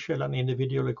that spatial and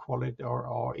individual equality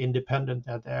are independent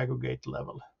at the aggregate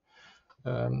level.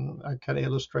 I can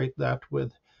illustrate that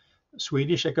with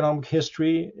Swedish economic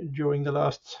history during the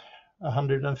last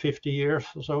 150 years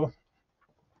or so,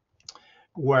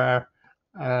 where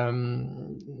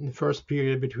in the first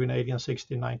period between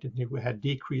 1860 and 1990, we had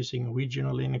decreasing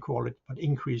regional inequality, but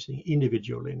increasing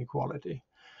individual inequality.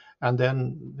 And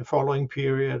then the following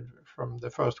period, from the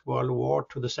First World War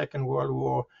to the Second World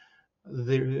War,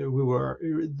 the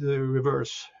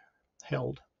reverse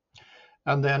held.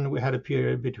 And then we had a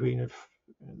period between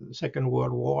the Second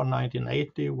World War and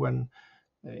 1980 when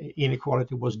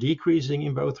inequality was decreasing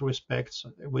in both respects,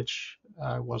 which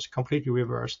was completely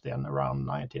reversed then around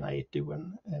 1980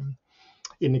 when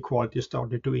inequality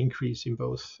started to increase in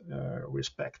both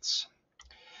respects.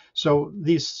 So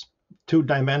these two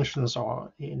dimensions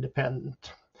are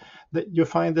independent. You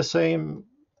find the same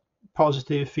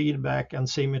positive feedback and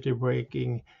symmetry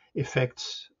breaking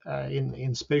effects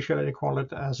in spatial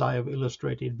inequality as I have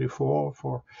illustrated before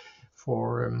for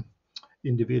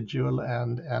individual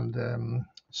and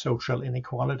social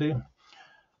inequality.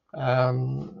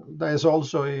 There's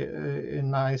also a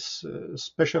nice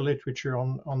special literature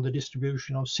on the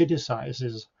distribution of city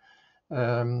sizes.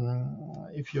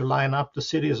 If you line up the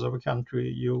cities of a country,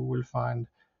 you will find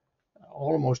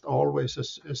almost always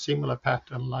a similar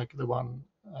pattern like the one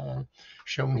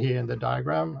shown here in the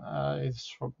diagram. It's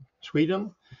from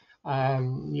Sweden.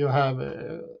 You have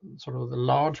sort of the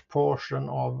large portion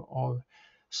of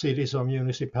cities or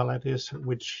municipalities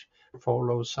which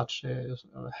follow such a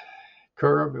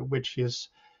curve, which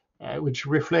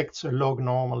reflects a log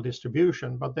normal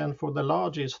distribution. But then for the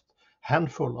largest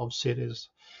handful of cities,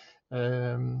 they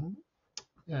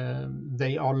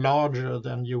are larger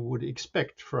than you would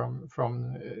expect from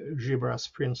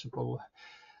Gibras principle,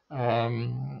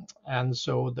 and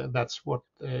so that's what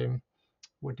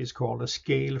is called a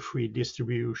scale-free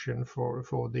distribution for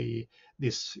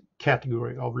this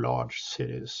category of large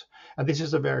cities. And this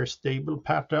is a very stable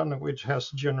pattern which has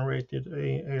generated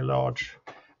a large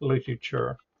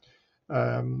literature.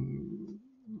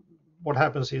 What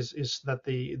happens is that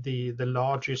the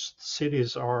largest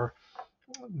cities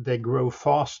they grow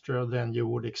faster than you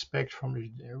would expect from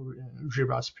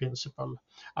Gibras principle,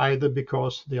 either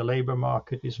because the labor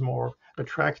market is more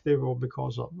attractive or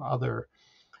because of other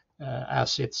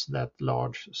assets that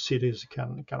large cities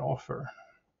can offer.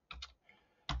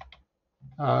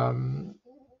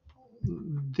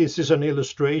 This is an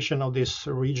illustration of this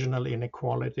regional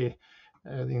inequality,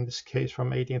 in this case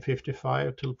from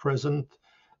 1855 till present,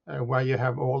 where you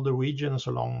have all the regions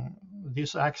along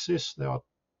this axis. There are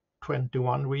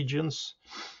 21 regions,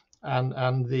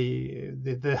 and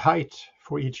the height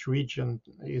for each region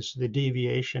is the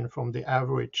deviation from the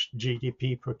average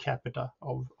GDP per capita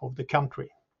of the country.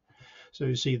 So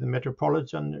you see the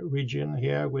metropolitan region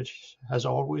here, which has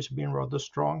always been rather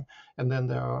strong, and then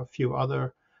there are a few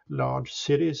other large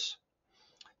cities.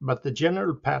 But the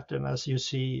general pattern, as you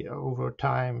see over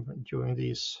time during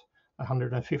these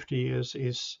 150 years,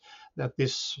 is that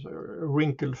this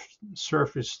wrinkled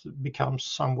surface becomes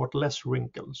somewhat less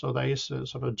wrinkled. So there is a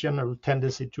sort of general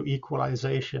tendency to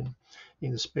equalization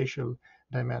in the spatial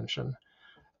dimension.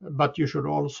 But you should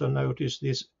also notice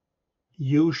this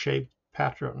U-shaped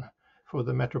pattern for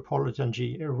the metropolitan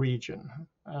region.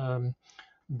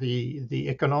 The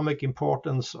economic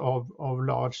importance of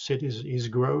large cities is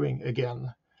growing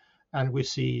again, and we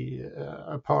see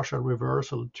a partial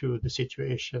reversal to the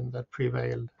situation that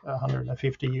prevailed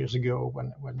 150 years ago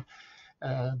when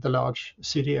the large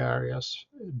city areas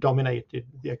dominated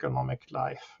the economic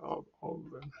life of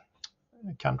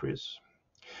countries.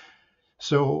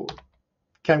 So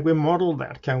can we model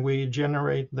that? Can we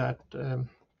generate that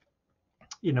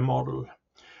in a model?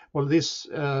 Well, this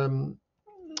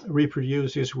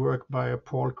reproduces work by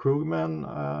Paul Krugman,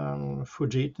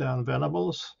 Fujita, and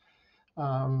Venables.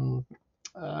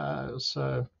 It's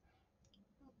a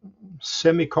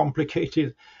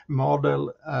semi-complicated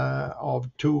model of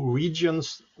two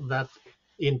regions that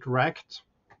interact.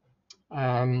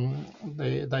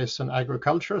 There's an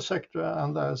agricultural sector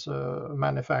and there's a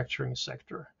manufacturing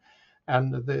sector.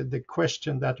 And the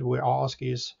question that we ask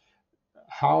is,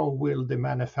 how will the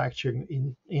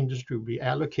manufacturing industry be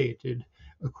allocated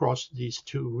across these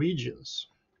two regions?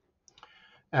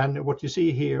 And what you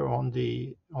see here on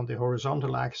the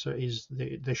horizontal axis is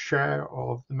the share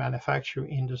of the manufacturing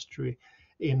industry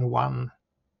in one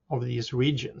of these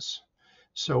regions.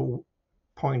 So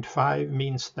 0.5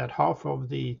 means that half of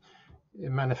the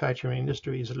manufacturing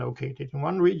industry is located in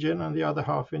one region and the other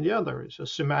half in the other. It's a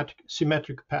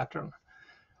symmetric pattern.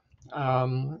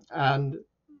 And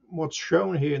what's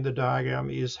shown here in the diagram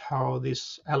is how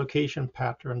this allocation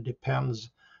pattern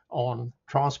depends on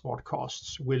transport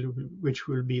costs, which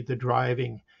will be the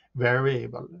driving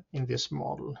variable in this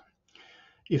model.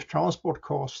 If transport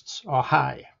costs are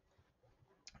high,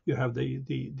 you have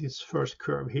this first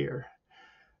curve here,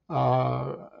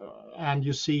 and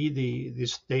you see the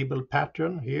stable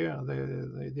pattern here,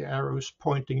 the arrows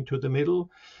pointing to the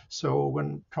middle. So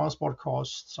when transport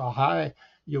costs are high,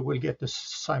 you will get the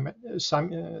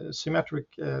symmetric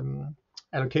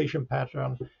allocation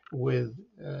pattern with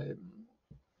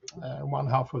one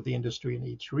half of the industry in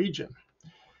each region.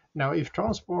 Now, if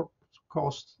transport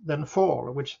costs then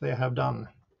fall, which they have done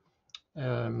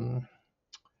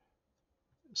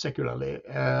secularly,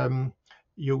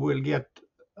 you will get,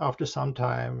 after some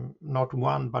time, not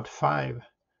one but 5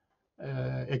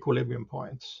 equilibrium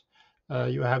points.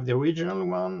 You have the original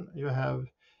one, you have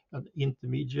an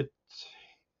intermediate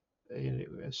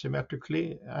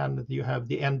symmetrically, and you have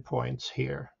the endpoints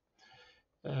here,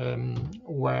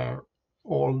 where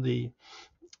all the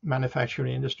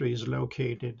manufacturing industry is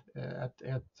located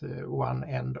at one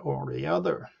end or the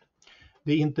other.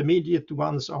 The intermediate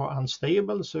ones are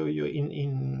unstable, so you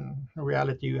in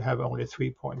reality you have only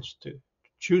 3 points to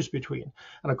choose between.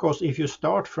 And of course, if you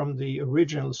start from the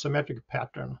original symmetric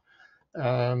pattern,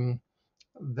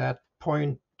 that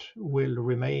point will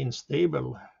remain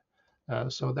stable.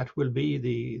 So that will be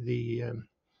the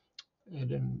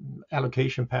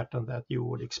allocation pattern that you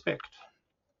would expect.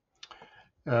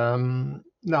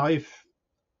 Now, if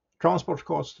transport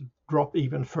costs drop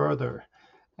even further,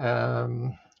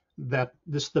 that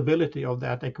the stability of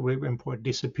that equilibrium point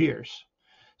disappears.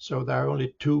 So there are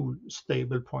only 2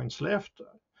 stable points left,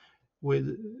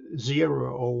 with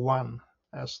 0 or 1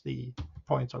 as the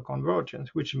points of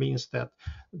convergence, which means that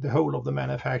the whole of the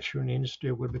manufacturing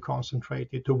industry will be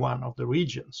concentrated to one of the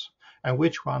regions, and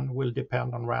which one will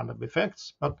depend on random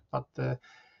effects, but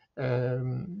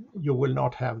you will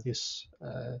not have this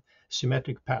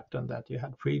symmetric pattern that you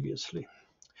had previously.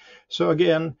 So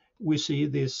again, we see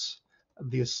this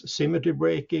symmetry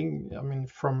breaking, I mean,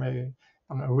 from an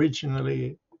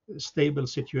originally stable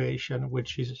situation,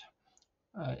 which is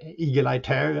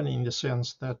egalitarian in the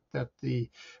sense that the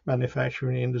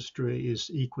manufacturing industry is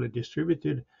equally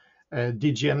distributed,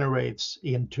 degenerates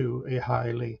into a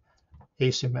highly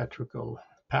asymmetrical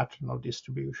pattern of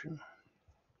distribution.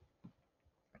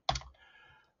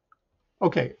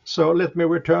 Okay, so let me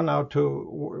return now to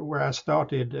where I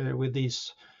started with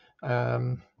these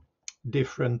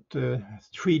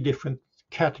three different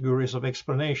categories of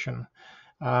explanation,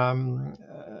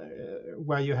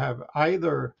 where you have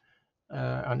either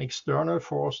an external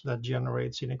force that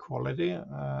generates inequality,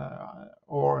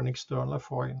 or an external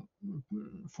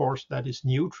force that is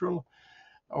neutral,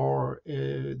 or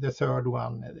the third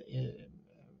one,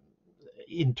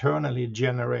 internally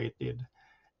generated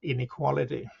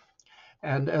inequality.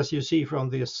 And as you see from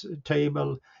this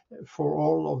table, for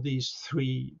all of these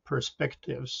 3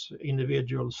 perspectives,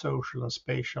 individual, social, and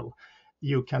spatial,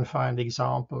 you can find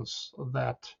examples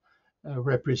that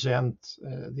represent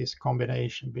this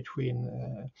combination between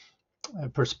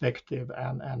perspective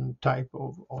and type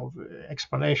of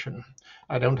explanation.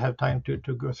 I don't have time to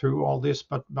go through all this,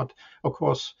 but of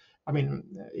course, I mean,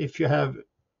 if you have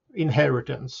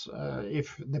inheritance,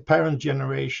 if the parent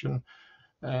generation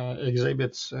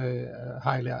exhibits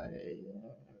highly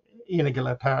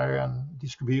inegalitarian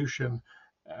distribution,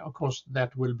 of course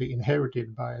that will be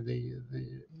inherited by the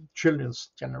children's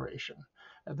generation.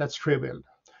 That's trivial.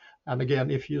 And again,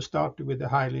 if you start with a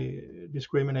highly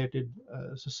discriminated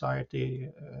society,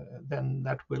 then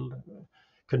that will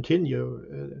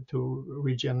continue to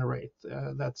regenerate.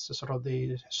 That's sort of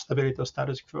the stability of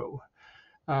status quo.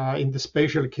 In the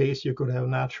spatial case, you could have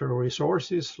natural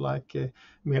resources like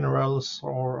minerals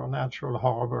or natural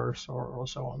harbors or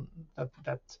so on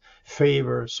that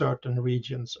favor certain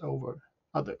regions over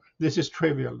other. This is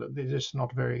trivial. This is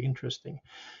not very interesting.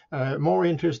 More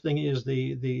interesting is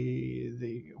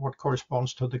the what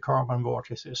corresponds to the carbon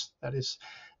vortices. That is,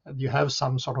 you have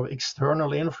some sort of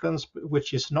external influence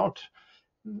which is not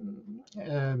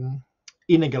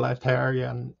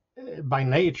inegalitarian by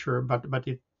nature, but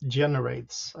it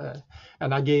generates.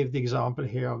 And I gave the example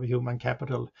here of human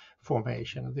capital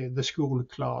formation, the school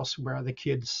class, where the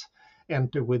kids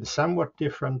enter with somewhat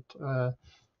different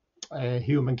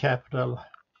human capital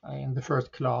in the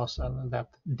first class, and that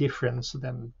difference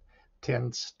then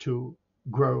tends to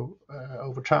grow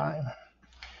over time.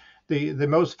 The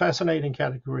most fascinating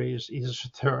category is the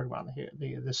third one here,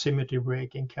 the symmetry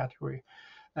breaking category.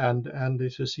 And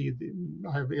as you see,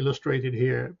 I've illustrated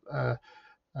here,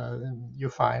 you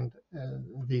find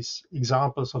these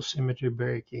examples of symmetry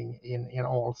breaking in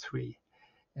all 3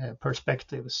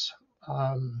 perspectives.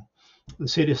 The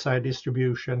city-side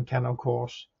distribution can, of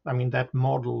course, I mean, that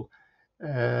model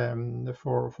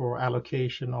for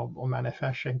allocation of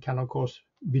manufacturing can, of course,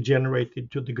 be generated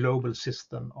to the global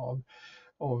system of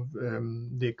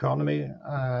the economy.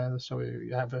 So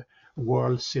you have a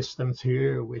world system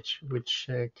theory which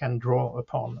can draw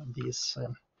upon these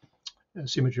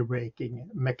symmetry breaking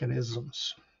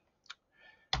mechanisms.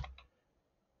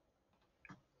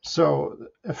 So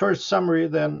a first summary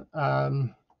then,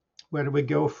 where do we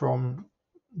go from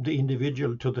the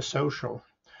individual to the social?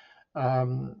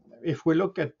 If we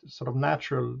look at sort of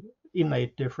natural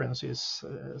innate differences,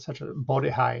 such as body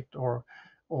height or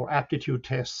aptitude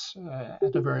tests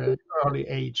at a very early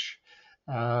age,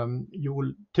 you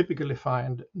will typically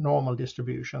find normal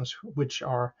distributions which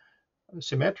are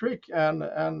symmetric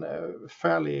and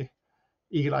fairly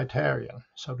egalitarian,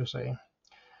 so to say.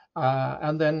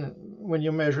 And then when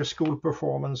you measure school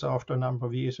performance after a number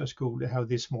of years in school, you have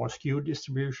this more skewed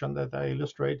distribution that I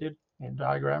illustrated in the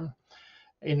diagram.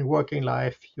 In working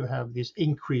life, you have this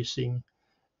increasing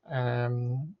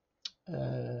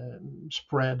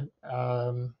spread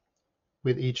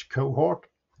with each cohort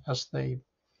as they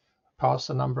pass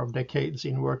a number of decades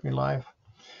in working life.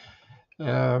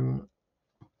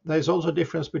 There's also a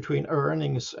difference between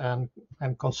earnings and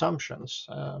consumptions.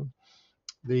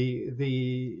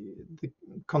 The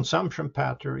consumption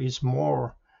pattern is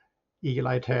more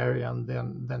egalitarian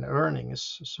than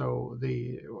earnings. So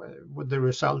the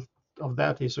result of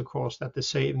that is, of course, that the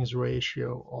savings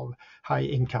ratio of high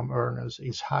income earners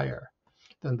is higher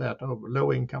than that of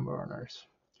low income earners.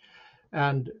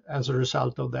 And as a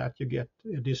result of that, you get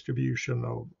a distribution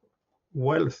of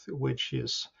wealth which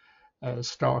is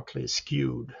starkly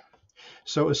skewed.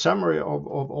 So a summary of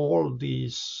all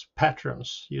these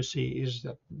patterns you see is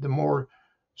that the more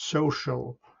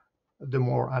social, the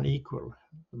more unequal.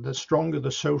 The stronger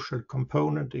the social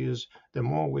component is, the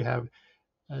more we have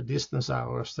distanced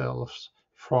ourselves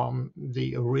from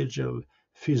the original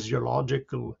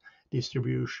physiological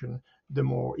distribution, the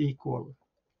more equal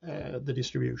the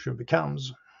distribution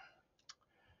becomes.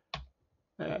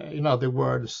 In other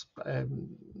words,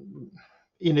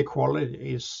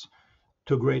 inequality is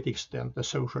to a great extent the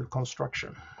social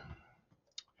construction.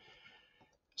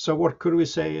 So what could we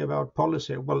say about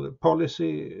policy? Well,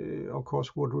 policy, of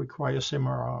course, would require a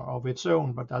seminar of its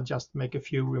own, but I'll just make a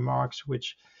few remarks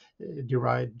which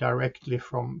derive directly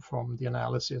from the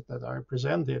analysis that I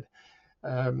presented.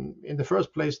 In the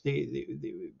first place,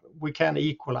 we can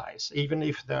equalize. Even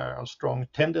if there are strong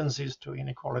tendencies to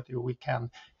inequality, we can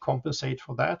compensate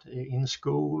for that in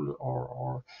school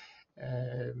or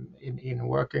in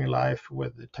working life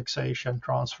with taxation,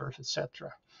 transfers,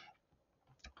 etc.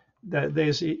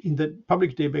 There's in the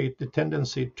public debate the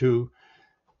tendency to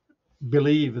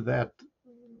believe that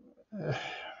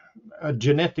a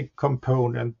genetic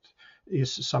component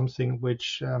is something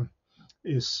which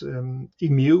is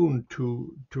immune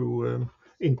to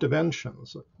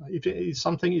interventions. If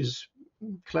something is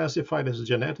classified as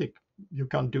genetic, you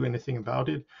can't do anything about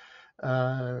it.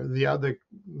 The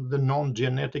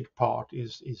non-genetic part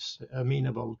is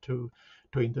amenable to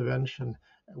intervention,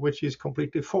 which is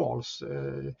completely false.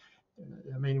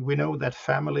 I mean, we know that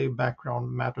family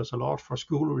background matters a lot for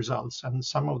school results, and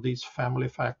some of these family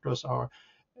factors are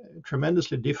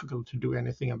tremendously difficult to do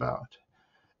anything about.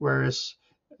 Whereas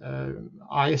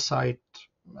eyesight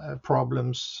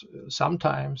problems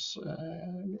sometimes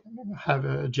have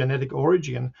a genetic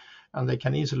origin, and they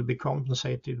can easily be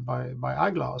compensated by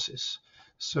eyeglasses.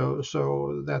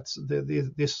 So that's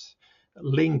this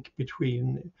link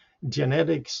between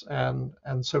genetics and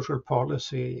social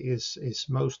policy is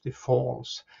mostly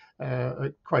false,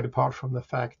 quite apart from the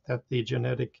fact that the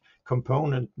genetic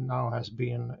component now has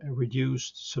been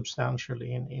reduced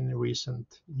substantially in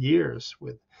recent years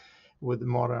with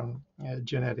modern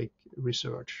genetic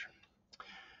research.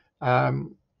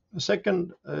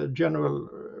 Second general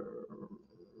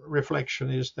reflection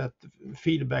is that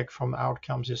feedback from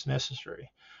outcomes is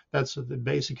necessary. That's the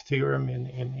basic theorem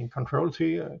in control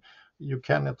theory. You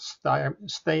cannot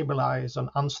stabilize an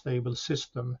unstable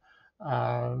system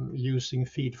using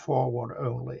feed forward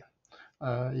only.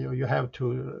 You have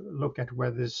to look at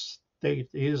where this state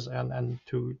is and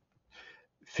to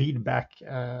feedback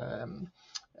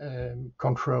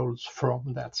controls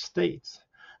from that state.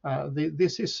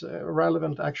 This is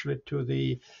relevant actually to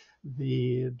the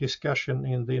discussion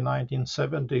in the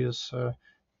 1970s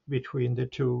between the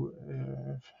two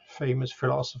famous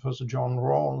philosophers, John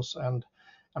Rawls and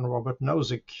Robert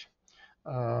Nozick,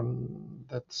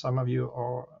 that some of you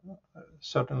are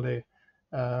certainly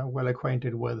well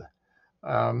acquainted with.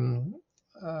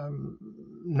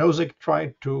 Nozick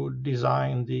tried to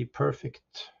design the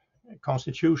perfect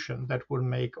constitution that would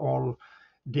make all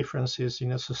differences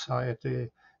in a society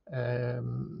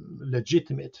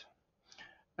legitimate.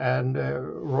 And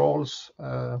Rawls,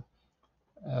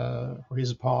 for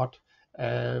his part,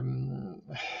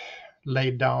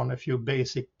 laid down a few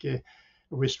basic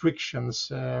restrictions,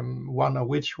 one of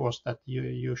which was that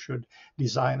you should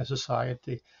design a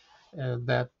society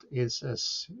that is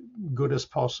as good as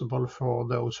possible for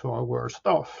those who are worst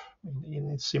off,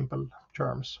 in simple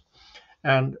terms.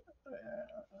 And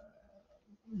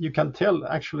you can tell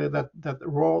actually that the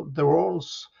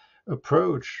Rawls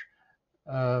approach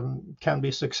can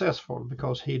be successful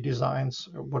because he designs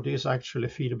what is actually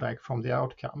feedback from the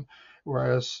outcome,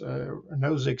 whereas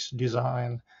Nozick's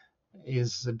design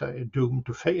is doomed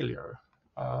to failure.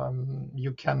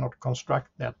 You cannot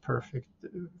construct that perfect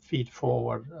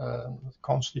feed-forward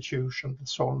constitution that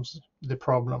solves the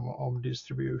problem of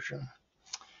distribution.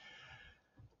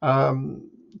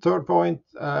 Third point,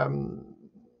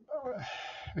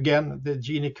 again, the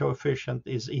Gini coefficient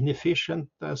is inefficient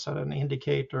as an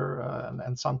indicator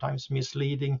and sometimes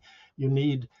misleading. You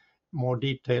need more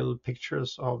detailed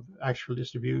pictures of actual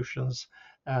distributions.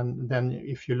 And then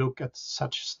if you look at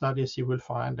such studies, you will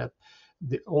find that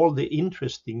all the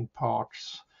interesting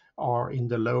parts are in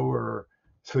the lower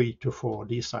 3 to 4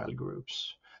 decile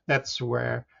groups. That's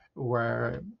where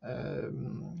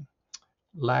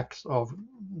lacks of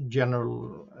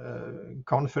general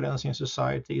confidence in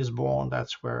society is born.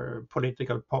 That's where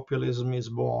political populism is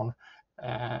born,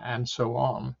 and so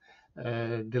on,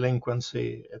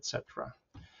 delinquency, etc.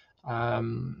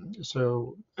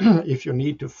 So if you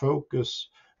need to focus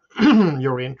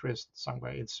your interest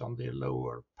somewhere, it's on the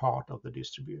lower part of the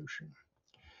distribution.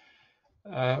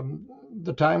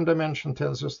 The time dimension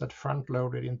tells us that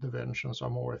front-loaded interventions are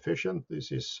more efficient.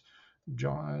 This is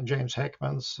James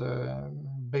Heckman's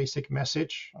basic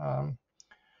message.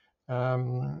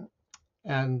 And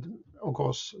of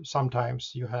course,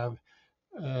 sometimes you have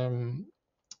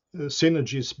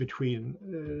synergies between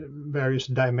various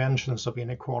dimensions of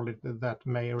inequality that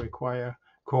may require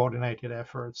coordinated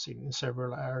efforts in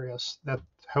several areas. That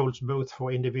holds both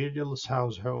for individuals,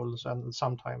 households, and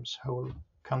sometimes whole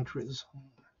countries.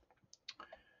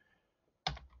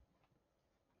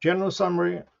 General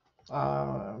summary.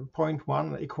 Point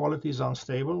 1, equality is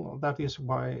unstable. That is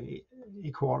why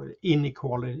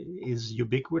inequality is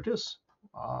ubiquitous.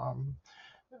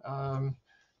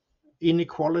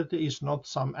 Inequality is not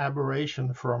some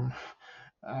aberration from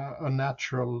a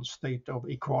natural state of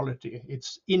equality.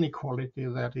 It's inequality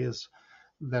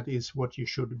that is what you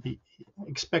should be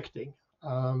expecting,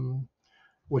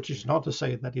 which is not to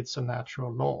say that it's a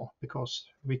natural law, because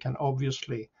we can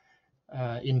obviously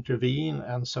intervene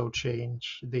and so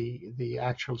change the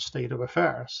actual state of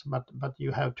affairs. But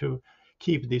you have to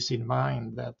keep this in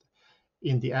mind, that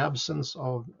in the absence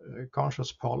of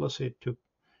conscious policy to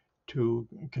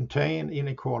contain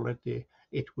inequality,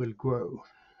 it will grow.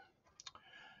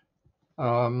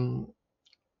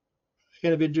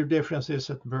 Individual differences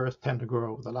at birth tend to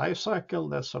grow over the life cycle.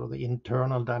 That's sort of the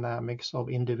internal dynamics of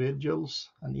individuals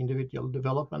and individual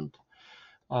development.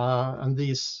 And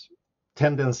these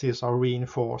tendencies are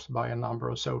reinforced by a number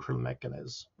of social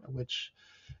mechanisms which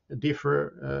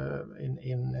differ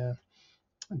in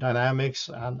dynamics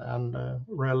and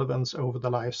relevance over the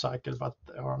life cycle, but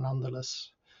are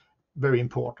nonetheless very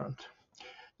important.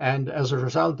 And as a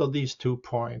result of these 2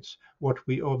 points, what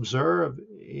we observe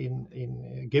in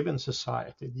a given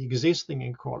society, the existing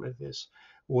inequalities,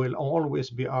 will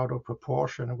always be out of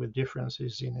proportion with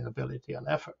differences in ability and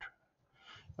effort.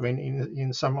 I mean,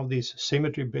 in some of these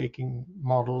symmetry-breaking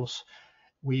models,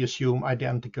 we assume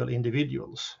identical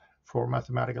individuals for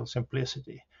mathematical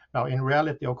simplicity. Now, in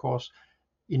reality, of course,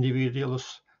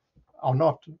 individuals are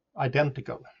not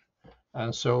identical.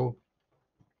 And so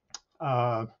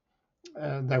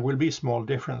there will be small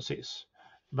differences.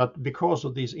 But because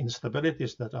of these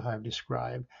instabilities that I have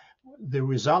described, the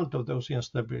result of those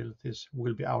instabilities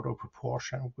will be out of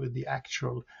proportion with the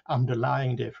actual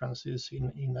underlying differences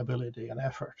in ability and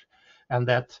effort. And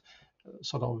that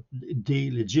sort of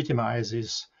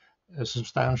delegitimizes a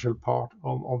substantial part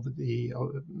of the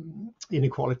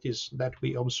inequalities that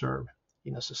we observe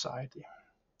in a society.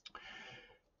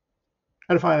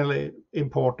 And finally,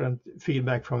 important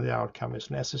feedback from the outcome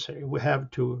is necessary. We have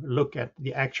to look at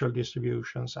the actual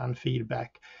distributions and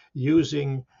feedback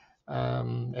using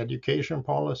education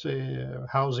policy,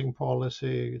 housing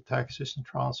policy, taxes and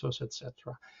transfers,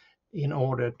 etc., in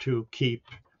order to keep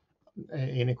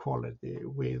inequality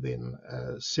within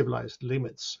civilized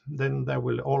limits. Then there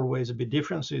will always be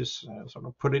differences, sort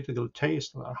of political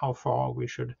taste, about how far we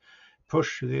should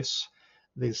push this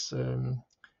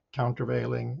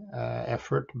countervailing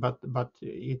effort, but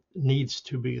it needs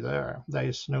to be there. There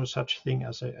is no such thing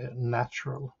as a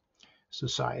natural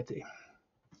society.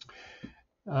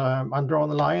 I'm drawing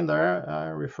the line there. I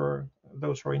refer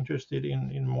those who are interested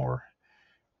in more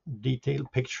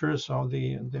detailed pictures of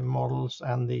the models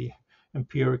and the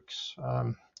empirics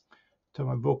to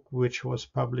my book, which was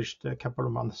published a couple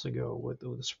of months ago with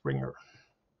Springer.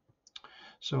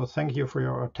 So thank you for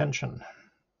your attention.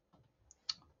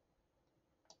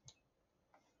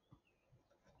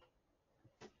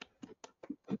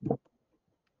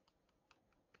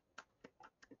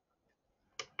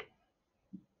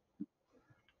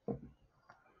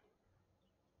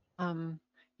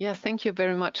 Yeah, thank you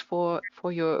very much for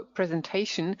your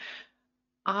presentation.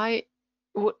 I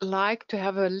would like to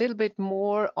have a little bit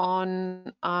more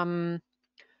on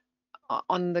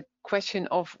the question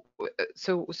of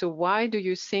so why do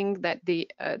you think that the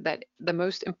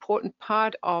most important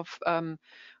part of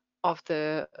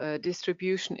the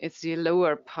distribution is the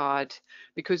lower part?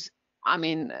 Because I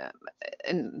mean,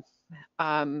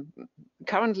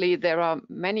 currently there are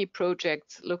many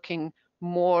projects looking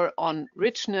more on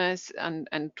richness and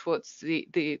towards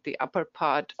the upper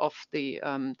part of the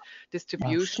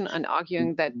distribution, and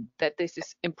arguing that this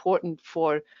is important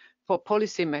for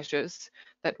policy measures,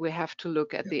 that we have to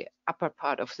look at the upper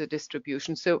part of the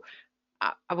distribution. So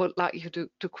I would like you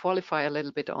to qualify a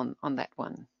little bit on that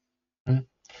one.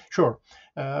 Sure.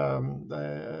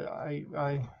 I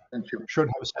should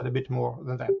have said a bit more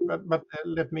than that, but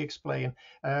let me explain.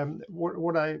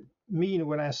 What I mean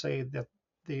when I say that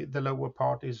the lower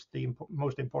part is the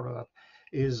most important,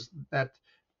 is that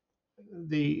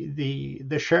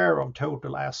the share of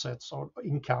total assets or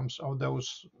incomes of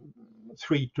those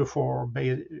 3 to 4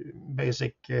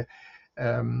 basic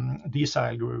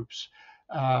decile groups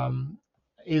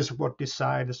is what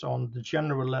decides on the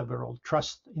general level of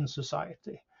trust in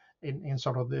society, in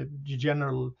sort of the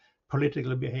general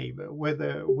political behavior,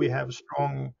 whether we have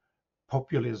strong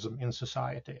populism in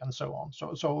society and so on.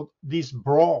 So these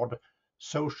broad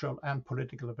social and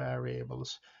political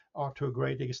variables are to a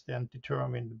great extent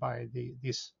determined by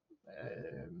this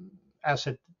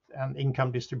asset and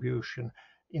income distribution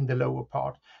in the lower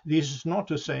part. This is not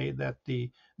to say that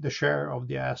the share of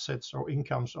the assets or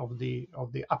incomes of the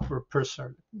upper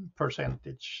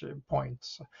percentage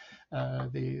points,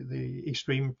 the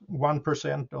extreme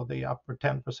 1% or the upper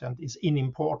 10% is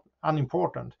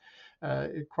unimportant.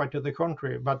 Quite to the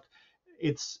contrary, but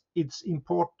it's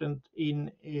important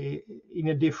in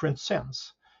a different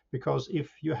sense, because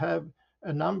if you have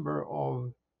a number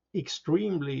of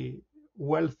extremely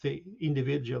wealthy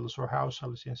individuals or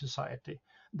households in society,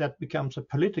 that becomes a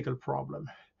political problem,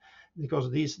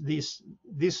 because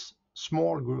this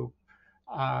small group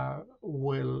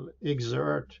will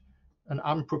exert an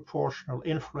unproportional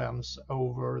influence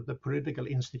over the political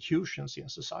institutions in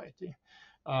society.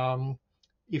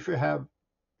 If you have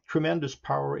tremendous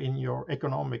power in your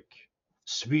economic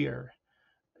sphere,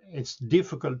 it's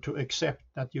difficult to accept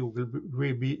that you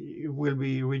will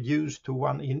be reduced to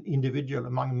one individual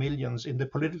among millions in the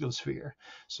political sphere.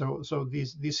 So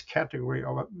this category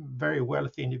of very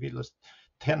wealthy individuals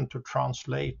tend to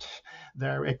translate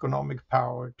their economic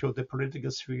power to the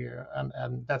political sphere,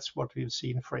 and that's what we've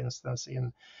seen, for instance,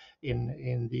 in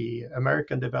the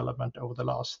American development over the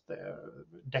last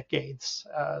decades,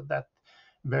 that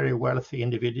very wealthy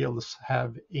individuals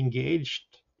have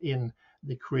engaged in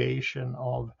the creation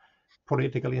of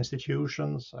political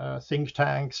institutions, think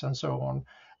tanks, and so on,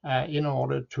 in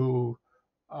order to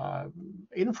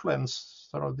influence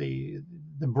sort of the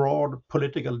broad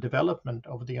political development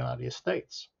of the United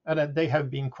States, and they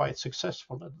have been quite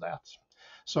successful at that.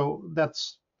 So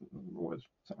that's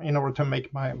in order to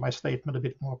make my statement a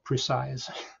bit more precise.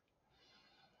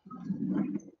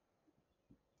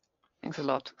 Thanks a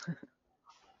lot.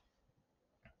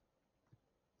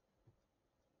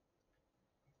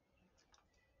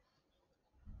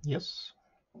 Yes.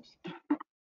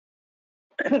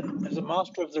 As a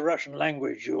master of the Russian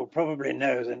language, you'll probably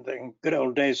know that in the good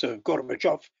old days of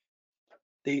Gorbachev,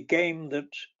 the game that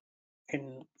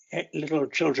in little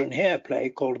children here play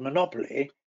called Monopoly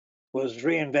was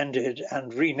reinvented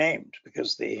and renamed,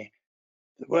 because the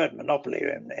word monopoly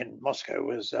in Moscow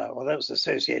was, well, that was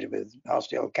associated with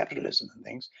nasty old capitalism and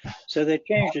things. So they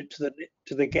changed it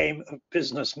to the game of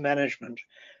business management,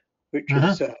 which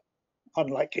is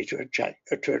unlikely to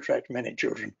attract many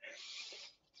children.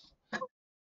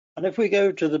 And if we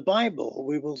go to the Bible,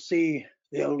 we will see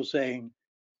the old saying,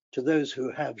 to those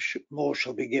who have more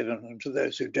shall be given, and to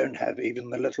those who don't have, even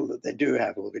the little that they do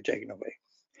have will be taken away.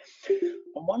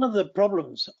 And one of the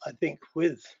problems, I think,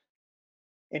 with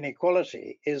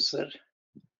inequality is that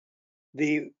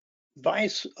the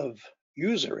vice of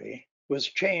usury was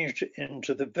changed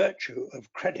into the virtue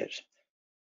of credit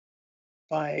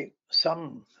by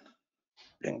some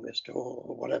linguist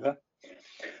or whatever.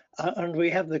 And we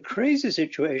have the crazy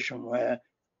situation where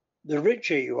the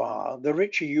richer you are, the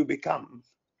richer you become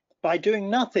by doing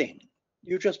nothing.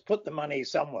 You just put the money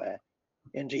somewhere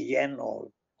into yen or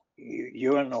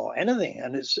yuan or anything,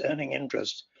 and it's earning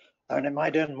interest. And it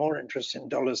might earn more interest in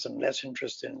dollars and less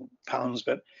interest in pounds,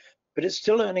 but it's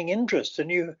still earning interest.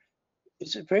 And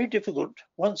it's very difficult,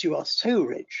 once you are so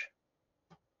rich,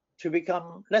 to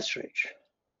become less rich.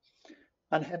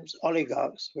 And hence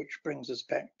oligarchs, which brings us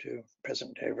back to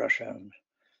present day Russia and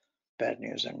bad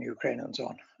news in Ukraine and so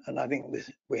on. And I think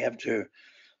we have to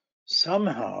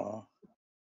somehow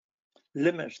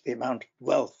limit the amount of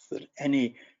wealth that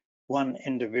any one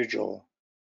individual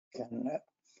can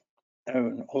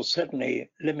own, or certainly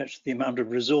limit the amount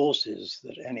of resources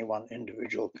that any one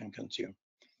individual can consume.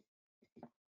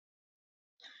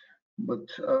 But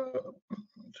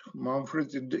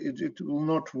Manfred, it will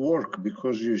not work,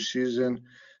 because you see then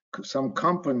some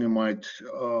company might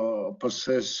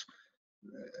possess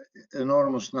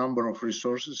enormous number of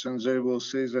resources, and they will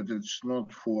say that it's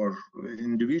not for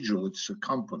individual, it's a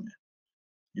company,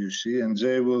 you see, and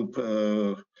they will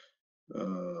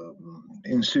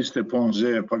insist upon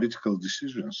their political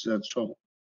decisions, that's all.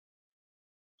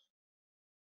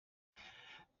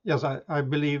 Yes, I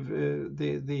believe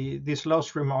this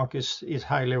last remark is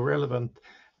highly relevant.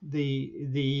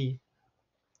 The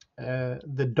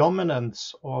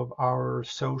dominance of our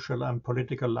social and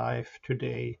political life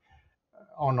today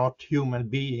are not human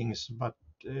beings, but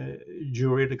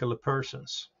juridical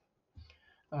persons.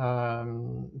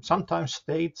 Sometimes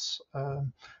states,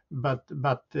 but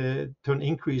to an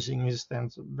increasing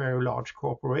extent, very large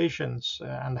corporations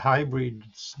and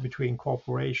hybrids between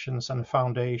corporations and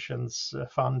foundations,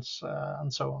 funds,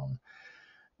 and so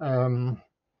on.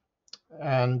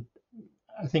 And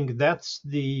I think that's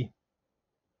the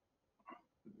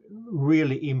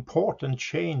really important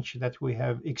change that we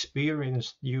have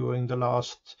experienced during the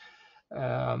last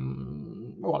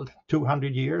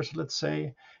 200 years, let's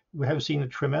say. We have seen a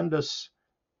tremendous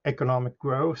economic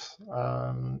growth,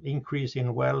 increase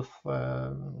in wealth,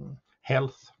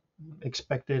 health,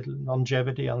 expected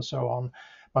longevity, and so on,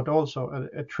 but also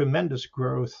a tremendous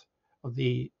growth of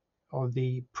the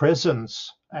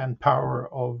presence and power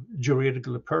of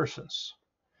juridical persons.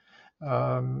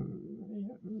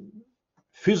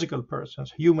 Physical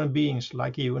persons, human beings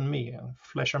like you and me,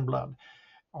 flesh and blood,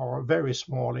 are very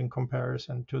small in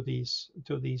comparison to these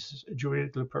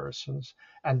juridical persons,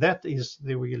 and that is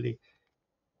the really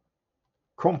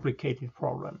complicated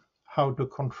problem: how to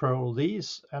control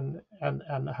these and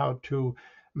how to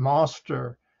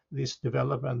master this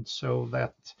development so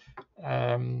that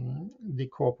the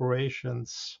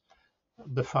corporations,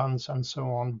 the funds, and so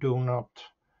on do not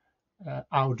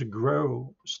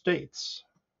outgrow states,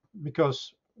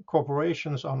 because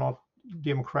corporations are not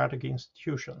democratic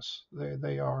institutions.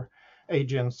 They are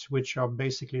agents which are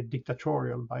basically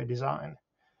dictatorial by design.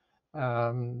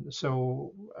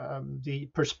 The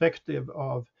perspective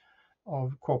of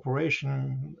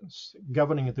corporations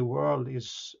governing the world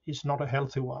is not a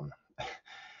healthy one.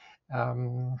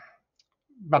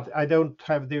 But I don't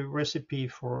have the recipe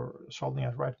for solving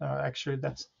it right now. Actually,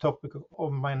 that's the topic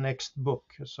of my next book.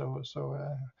 So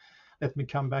let me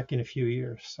come back in a few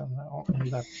years on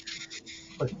that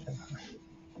question.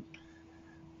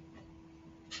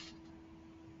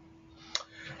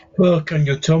 Well, can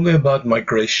you tell me about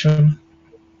migration?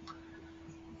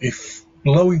 If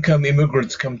low-income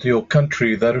immigrants come to your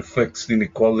country, that affects the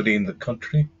inequality in the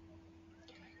country.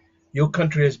 Your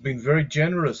country has been very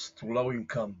generous to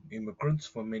low-income immigrants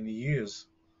for many years.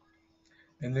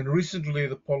 And then recently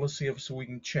the policy of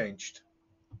Sweden changed.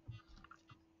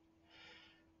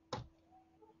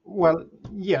 Well,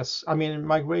 yes. I mean,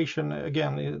 migration,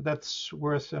 again, that's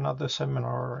worth another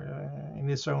seminar in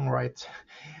its own right.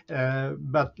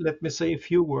 But let me say a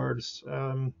few words.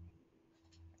 In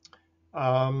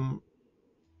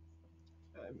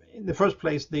the first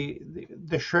place,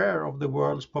 the share of the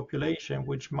world's population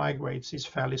which migrates is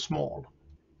fairly small.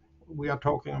 We are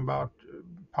talking about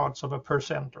parts of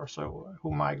 1% or so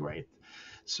who migrate.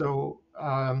 So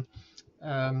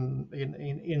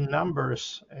in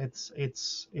numbers,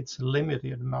 it's a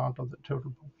limited amount of the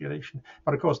total population.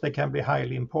 But of course, they can be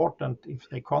highly important if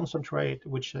they concentrate,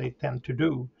 which they tend to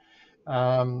do.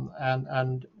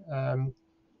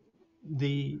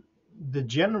 The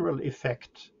general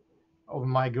effect of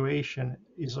migration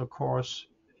is, of course,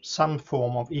 some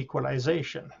form of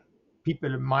equalization.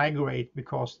 People migrate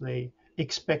because they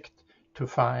expect to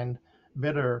find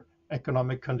better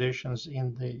economic conditions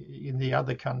in the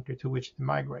other country to which they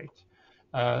migrate.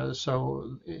 I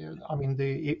mean,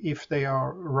 if they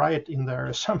are right in their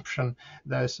assumption,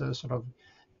 there's a sort of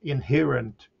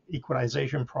inherent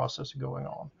equalization process going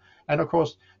on. And of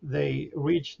course, they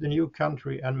reach the new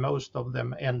country, and most of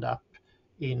them end up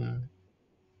in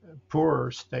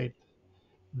poorer state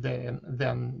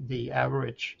than the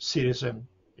average citizen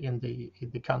in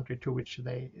the country to which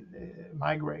they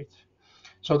migrate.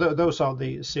 So those are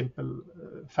the simple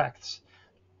facts.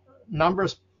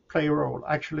 Numbers play a role.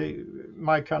 Actually,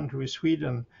 my country,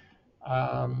 Sweden,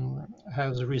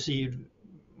 has received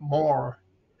more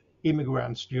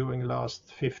immigrants during the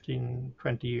last 15,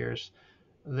 20 years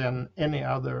than any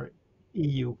other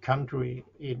EU country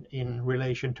in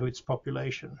relation to its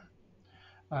population.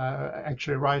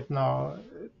 Actually, right now,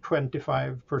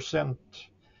 25%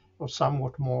 or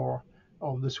somewhat more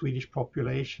of the Swedish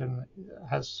population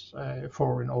has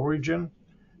foreign origin,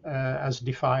 as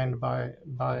defined by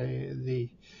the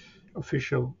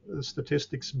official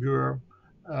statistics bureau.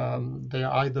 They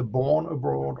are either born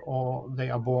abroad or they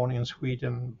are born in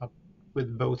Sweden, but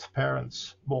with both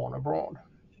parents born abroad.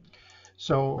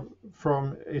 So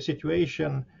from a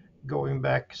situation going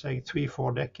back, say,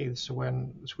 3-4 decades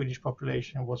when the Swedish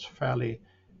population was fairly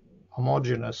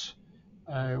homogeneous,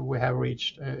 we have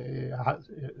reached a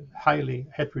highly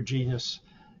heterogeneous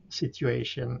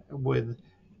situation with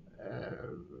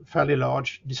fairly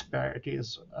large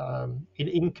disparities in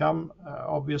income,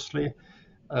 obviously.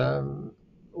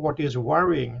 What is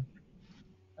worrying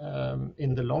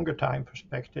in the longer time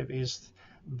perspective is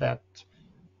that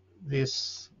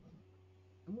this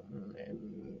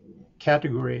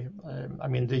category, I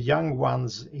mean, the young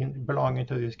ones belonging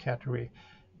to this category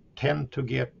tend to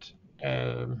get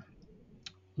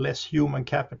less human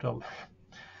capital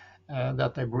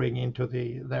that they bring into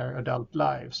their adult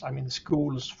lives. I mean,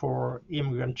 schools for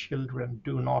immigrant children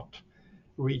do not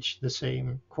reach the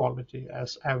same quality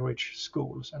as average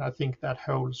schools, and I think that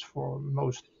holds for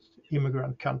most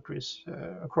immigrant countries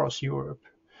across Europe.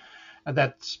 And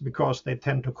that's because they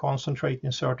tend to concentrate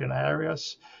in certain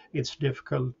areas. It's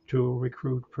difficult to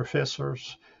recruit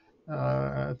professors,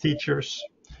 teachers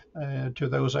to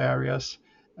those areas.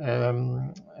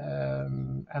 And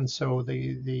so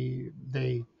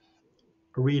they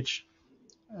reach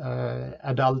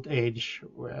adult age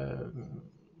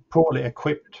poorly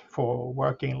equipped for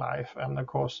working life. And of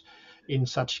course, in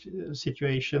such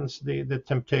situations, the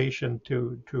temptation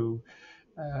to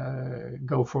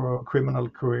go for a criminal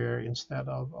career instead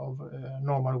of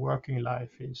normal working life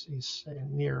is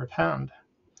near at hand.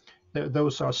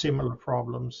 Those are similar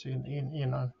problems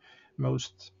in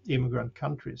most immigrant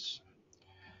countries.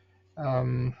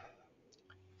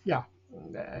 Yeah,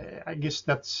 I guess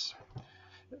that's,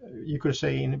 you could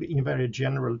say in very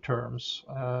general terms.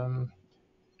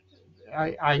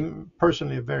 I'm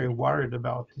personally very worried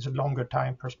about this longer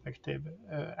time perspective,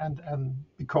 and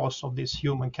because of this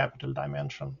human capital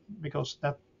dimension, because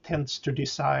that tends to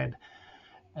decide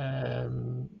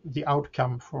the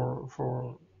outcome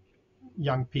for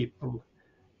young people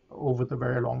over the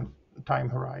very long time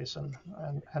horizon,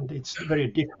 and it's very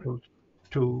difficult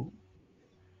to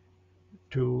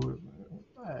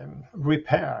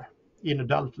repair in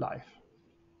adult life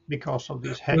because of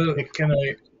this Well,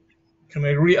 can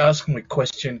I re-ask my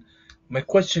question? My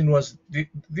question was,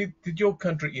 did your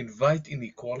country invite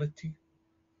inequality?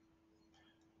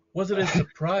 Was it a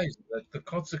surprise that the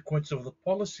consequence of the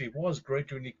policy was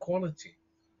greater inequality?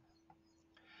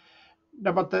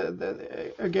 No, but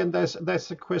again,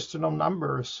 there's a question of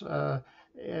numbers.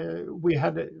 We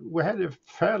had a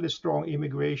fairly strong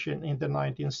immigration in the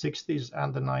 1960s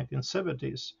and the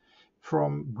 1970s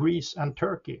from Greece and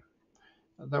Turkey.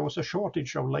 There was a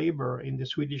shortage of labor in the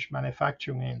Swedish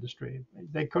manufacturing industry.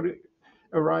 They could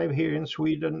arrive here in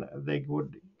Sweden, they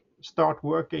would start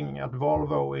working at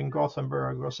Volvo in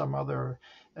Gothenburg or some other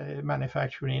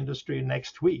manufacturing industry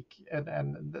next week,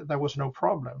 and there was no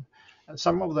problem.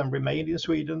 Some of them remained in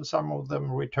Sweden, some of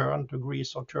them returned to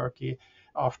Greece or Turkey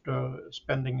after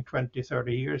spending 20,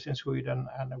 30 years in Sweden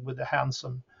and with a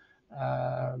handsome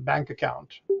bank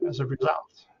account as a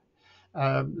result.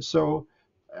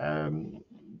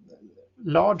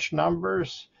 Large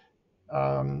numbers,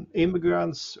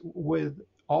 immigrants with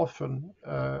often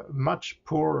much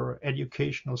poorer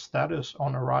educational status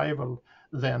on arrival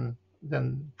than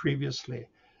previously.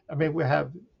 I mean, we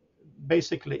have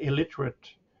basically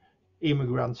illiterate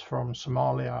immigrants from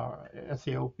Somalia,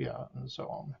 Ethiopia, and so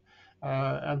on.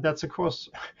 And that's, of course,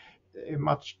 a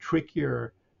much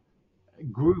trickier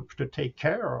group to take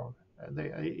care of.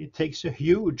 It takes a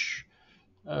huge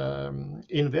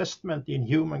investment in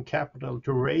human capital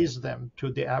to raise them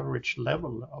to the average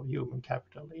level of human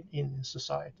capital in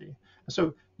society.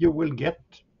 So you will get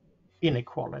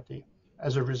inequality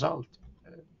as a result,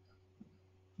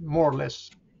 more or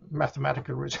less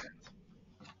mathematical result.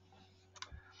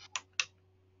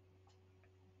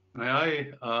 May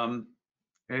I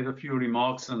add a few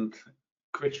remarks and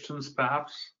questions,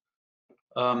 perhaps?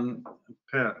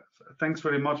 Per, thanks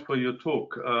very much for your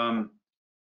talk.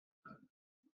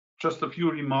 Just a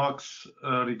few remarks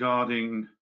regarding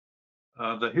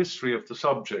the history of the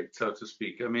subject, so to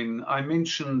speak. I mean, I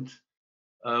mentioned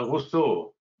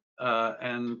Rousseau,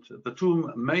 and the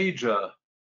two major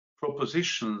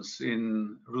propositions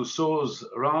in Rousseau's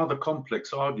rather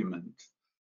complex argument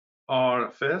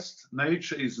are, first,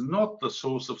 nature is not the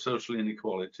source of social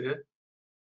inequality,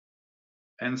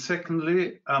 And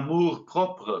secondly, amour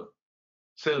propre,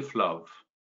 self-love,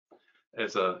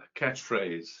 as a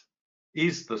catchphrase,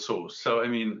 is the source. So, I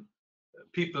mean,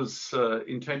 people's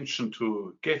intention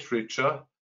to get richer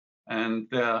and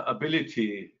their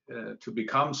ability to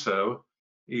become so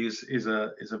is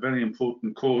a very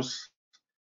important cause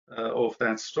of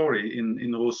that story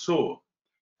in Rousseau.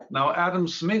 Now, Adam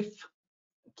Smith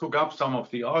took up some of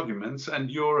the arguments,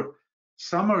 and your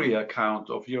summary account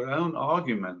of your own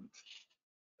argument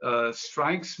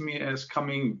strikes me as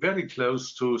coming very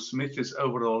close to Smith's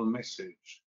overall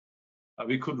message.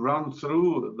 We could run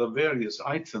through the various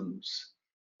items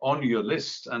on your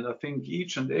list, and I think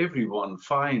each and every one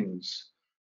finds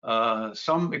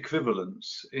some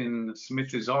equivalence in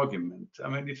Smith's argument. I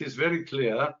mean, it is very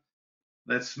clear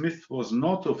that Smith was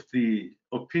not of the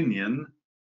opinion,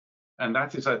 and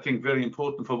that is, I think, very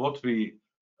important for what we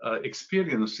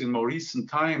experienced in more recent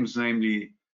times,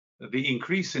 namely the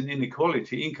increase in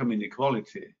inequality, income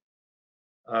inequality,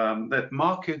 that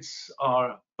markets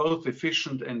are both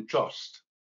efficient and just.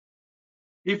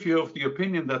 If you're of the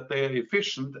opinion that they are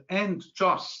efficient and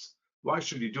just, why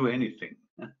should you do anything?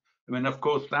 I mean, of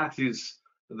course, that is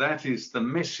the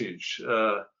message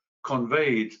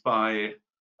conveyed by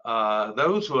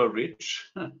those who are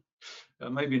rich,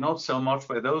 maybe not so much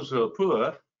by those who are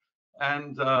poor.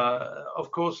 And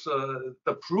of course,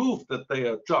 the proof that they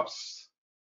are just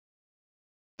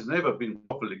has never been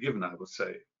properly given, I would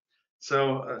say.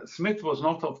 So Smith was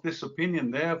not of this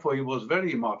opinion, therefore he was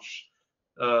very much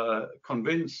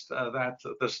convinced that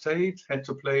the state had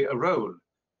to play a role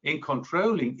in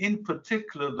controlling, in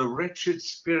particular, the wretched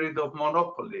spirit of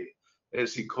monopoly,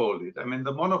 as he called it. I mean,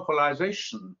 the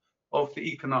monopolization of the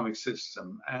economic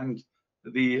system and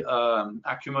the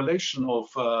accumulation of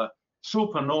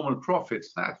supernormal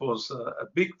profits, that was a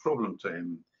big problem to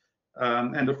him.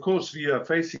 And of course, we are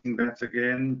facing that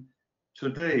again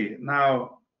today.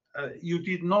 Now, you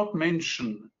did not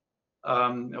mention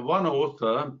one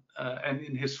author, and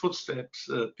in his footsteps,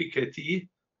 Piketty,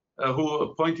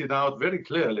 who pointed out very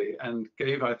clearly and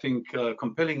gave, I think,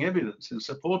 compelling evidence in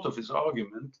support of his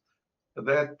argument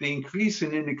that the increase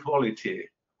in inequality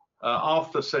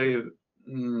after, say,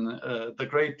 the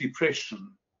Great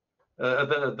Depression,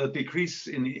 the decrease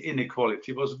in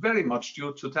inequality was very much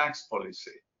due to tax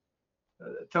policy.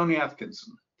 Tony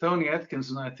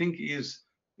Atkinson, I think,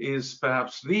 is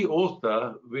perhaps the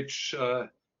author which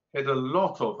had a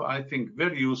lot of, I think,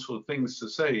 very useful things to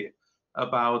say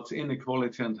about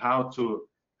inequality and how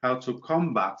to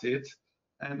combat it.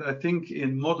 And I think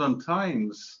in modern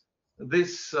times,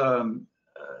 this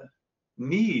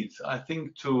need, I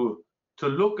think, to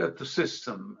look at the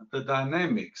system, the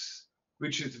dynamics,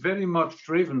 which is very much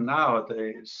driven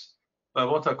nowadays by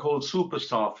what are called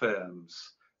superstar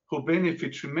firms, who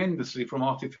benefit tremendously from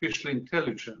artificial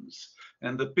intelligence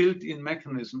and the built-in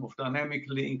mechanism of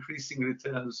dynamically increasing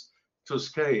returns to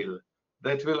scale,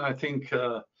 that will, I think,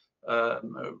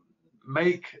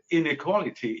 make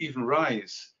inequality even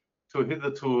rise to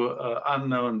hitherto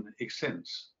unknown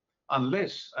extents.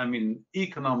 Unless, I mean,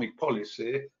 economic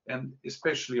policy and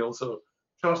especially also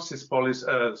justice policy,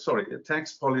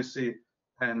 tax policy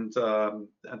and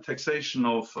taxation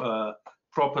of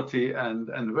property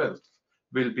and wealth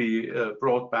will be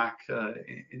brought back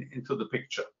into the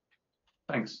picture.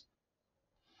 Thanks.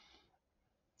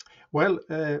 Well,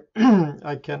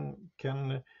 I can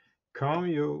calm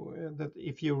you that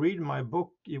if you read my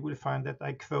book, you will find that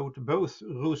I quote both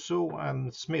Rousseau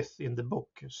and Smith in the book.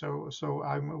 So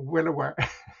I'm well aware.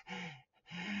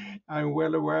 I'm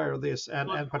well aware of this, and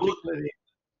particularly,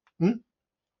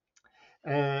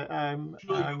 I'm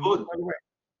well aware.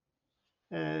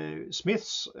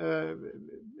 Smith's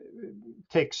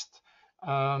text,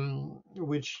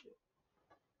 which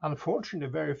unfortunately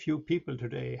very few people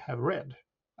today have read.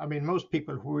 I mean, most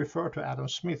people who refer to Adam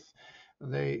Smith,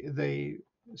 they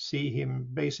see him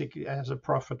basically as a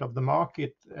prophet of the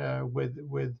market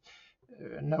with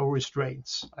no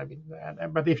restraints. I mean,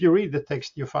 but if you read the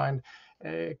text, you find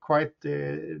quite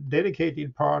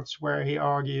dedicated parts where he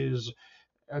argues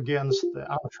against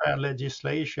unfair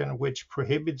legislation which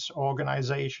prohibits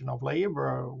organization of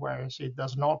labor, whereas it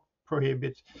does not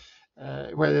prohibit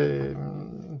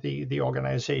the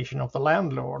organization of the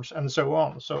landlords and so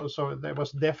on. So there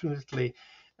was definitely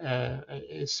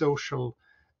a social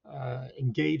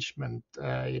engagement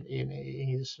in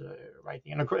his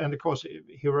writing, and of course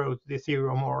he wrote the Theory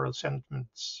of Moral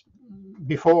Sentiments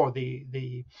before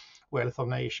the Wealth of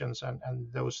Nations,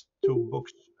 and those two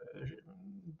books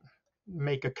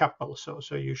make a couple.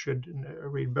 So you should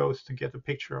read both to get a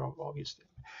picture of his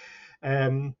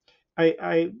thing.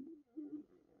 I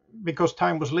because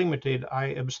time was limited, I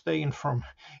abstained from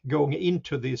going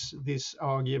into this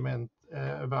argument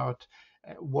about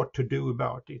what to do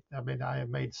about it. I mean, I have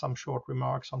made some short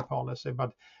remarks on policy,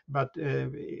 but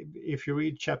if you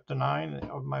read chapter 9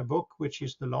 of my book, which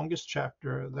is the longest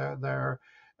chapter, there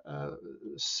are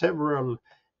several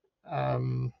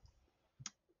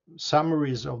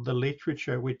summaries of the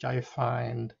literature which I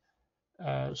find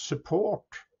support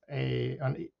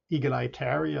an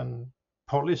egalitarian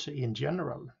policy in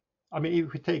general. I mean,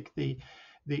 if we take the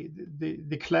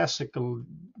classical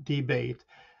debate,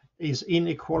 is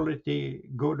inequality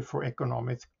good for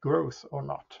economic growth or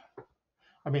not?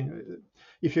 I mean,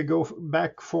 if you go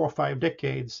back 4 or 5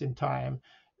 decades in time,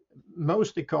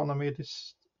 most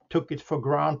economists took it for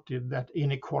granted that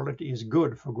inequality is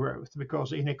good for growth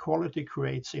because inequality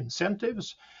creates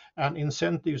incentives, and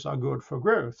incentives are good for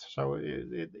growth. So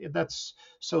that's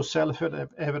so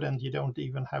self-evident you don't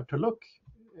even have to look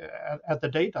at the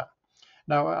data.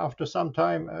 Now, after some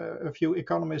time, a few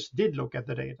economists did look at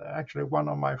the data. Actually, one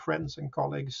of my friends and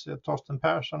colleagues, Torsten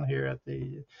Persson here at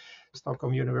the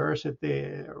Stockholm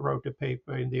University, wrote a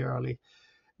paper in the early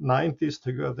 90s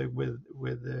together with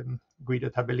Guido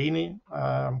Tabellini,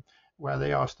 where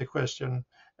they asked the question,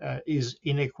 is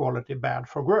inequality bad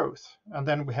for growth? And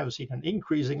then we have seen an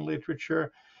increasing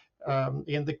literature.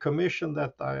 In the commission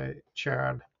that I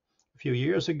chaired a few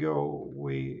years ago,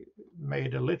 we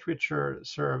made a literature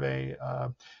survey.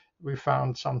 We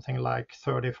found something like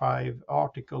 35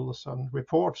 articles and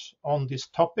reports on this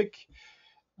topic.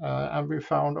 And we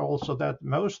found also that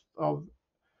most of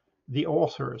the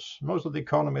authors, most of the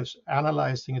economists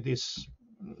analyzing this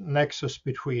nexus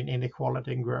between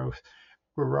inequality and growth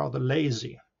were rather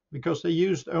lazy because they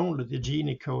used only the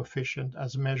Gini coefficient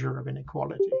as a measure of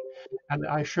inequality. And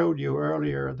I showed you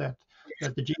earlier that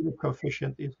the Gini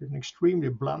coefficient is an extremely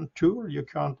blunt tool. You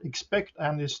can't expect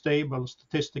any stable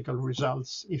statistical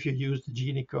results if you use the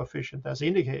Gini coefficient as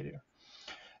indicator.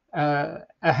 A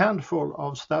handful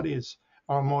of studies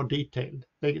are more detailed.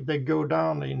 They go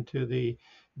down into the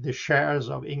shares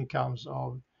of incomes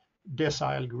of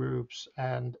decile groups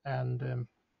and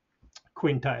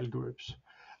quintile groups.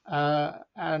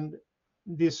 And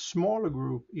this smaller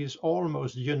group is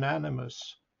almost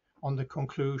unanimous on the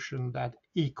conclusion that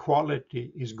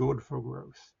equality is good for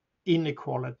growth.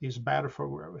 Inequality is bad for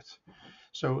growth.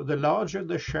 So the larger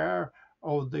the share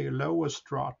of the lower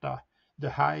strata, the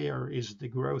higher is the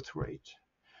growth rate.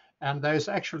 And there is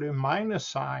actually a minus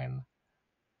sign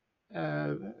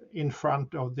in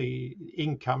front of the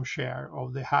income share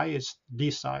of the highest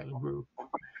decile group,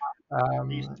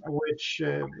 which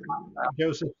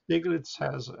Joseph Stiglitz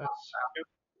has.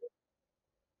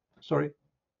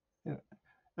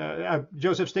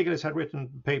 Joseph Stiglitz had written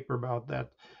a paper about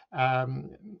that,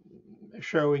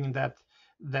 showing that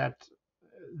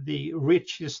the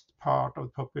richest part of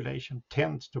the population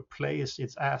tends to place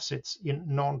its assets in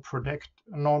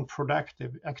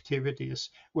non-productive activities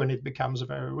when it becomes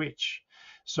very rich.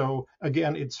 So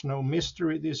again, it's no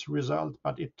mystery, this result,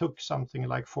 but it took something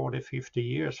like 40, 50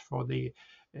 years for the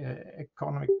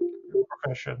economic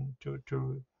profession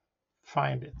to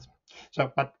find it.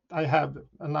 So, but I have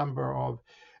a number of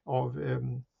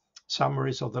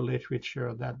summaries of the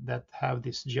literature that have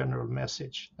this general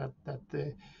message that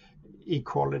the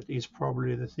equality is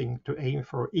probably the thing to aim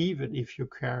for, even if you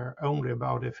care only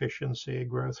about efficiency,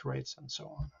 growth rates, and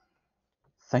so on.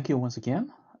 Thank you once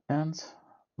again, and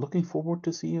looking forward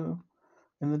to see you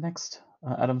in the next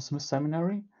Adam Smith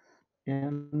seminary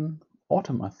in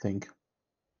autumn, I think.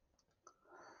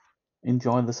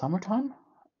 Enjoy the summertime,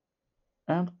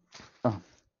 and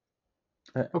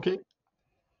okay.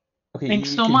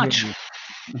 Thanks so much.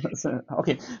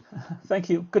 Okay, thank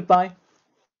you. Goodbye.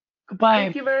 Goodbye.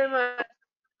 Thank you very much.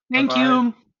 Thank Bye-bye.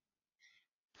 you.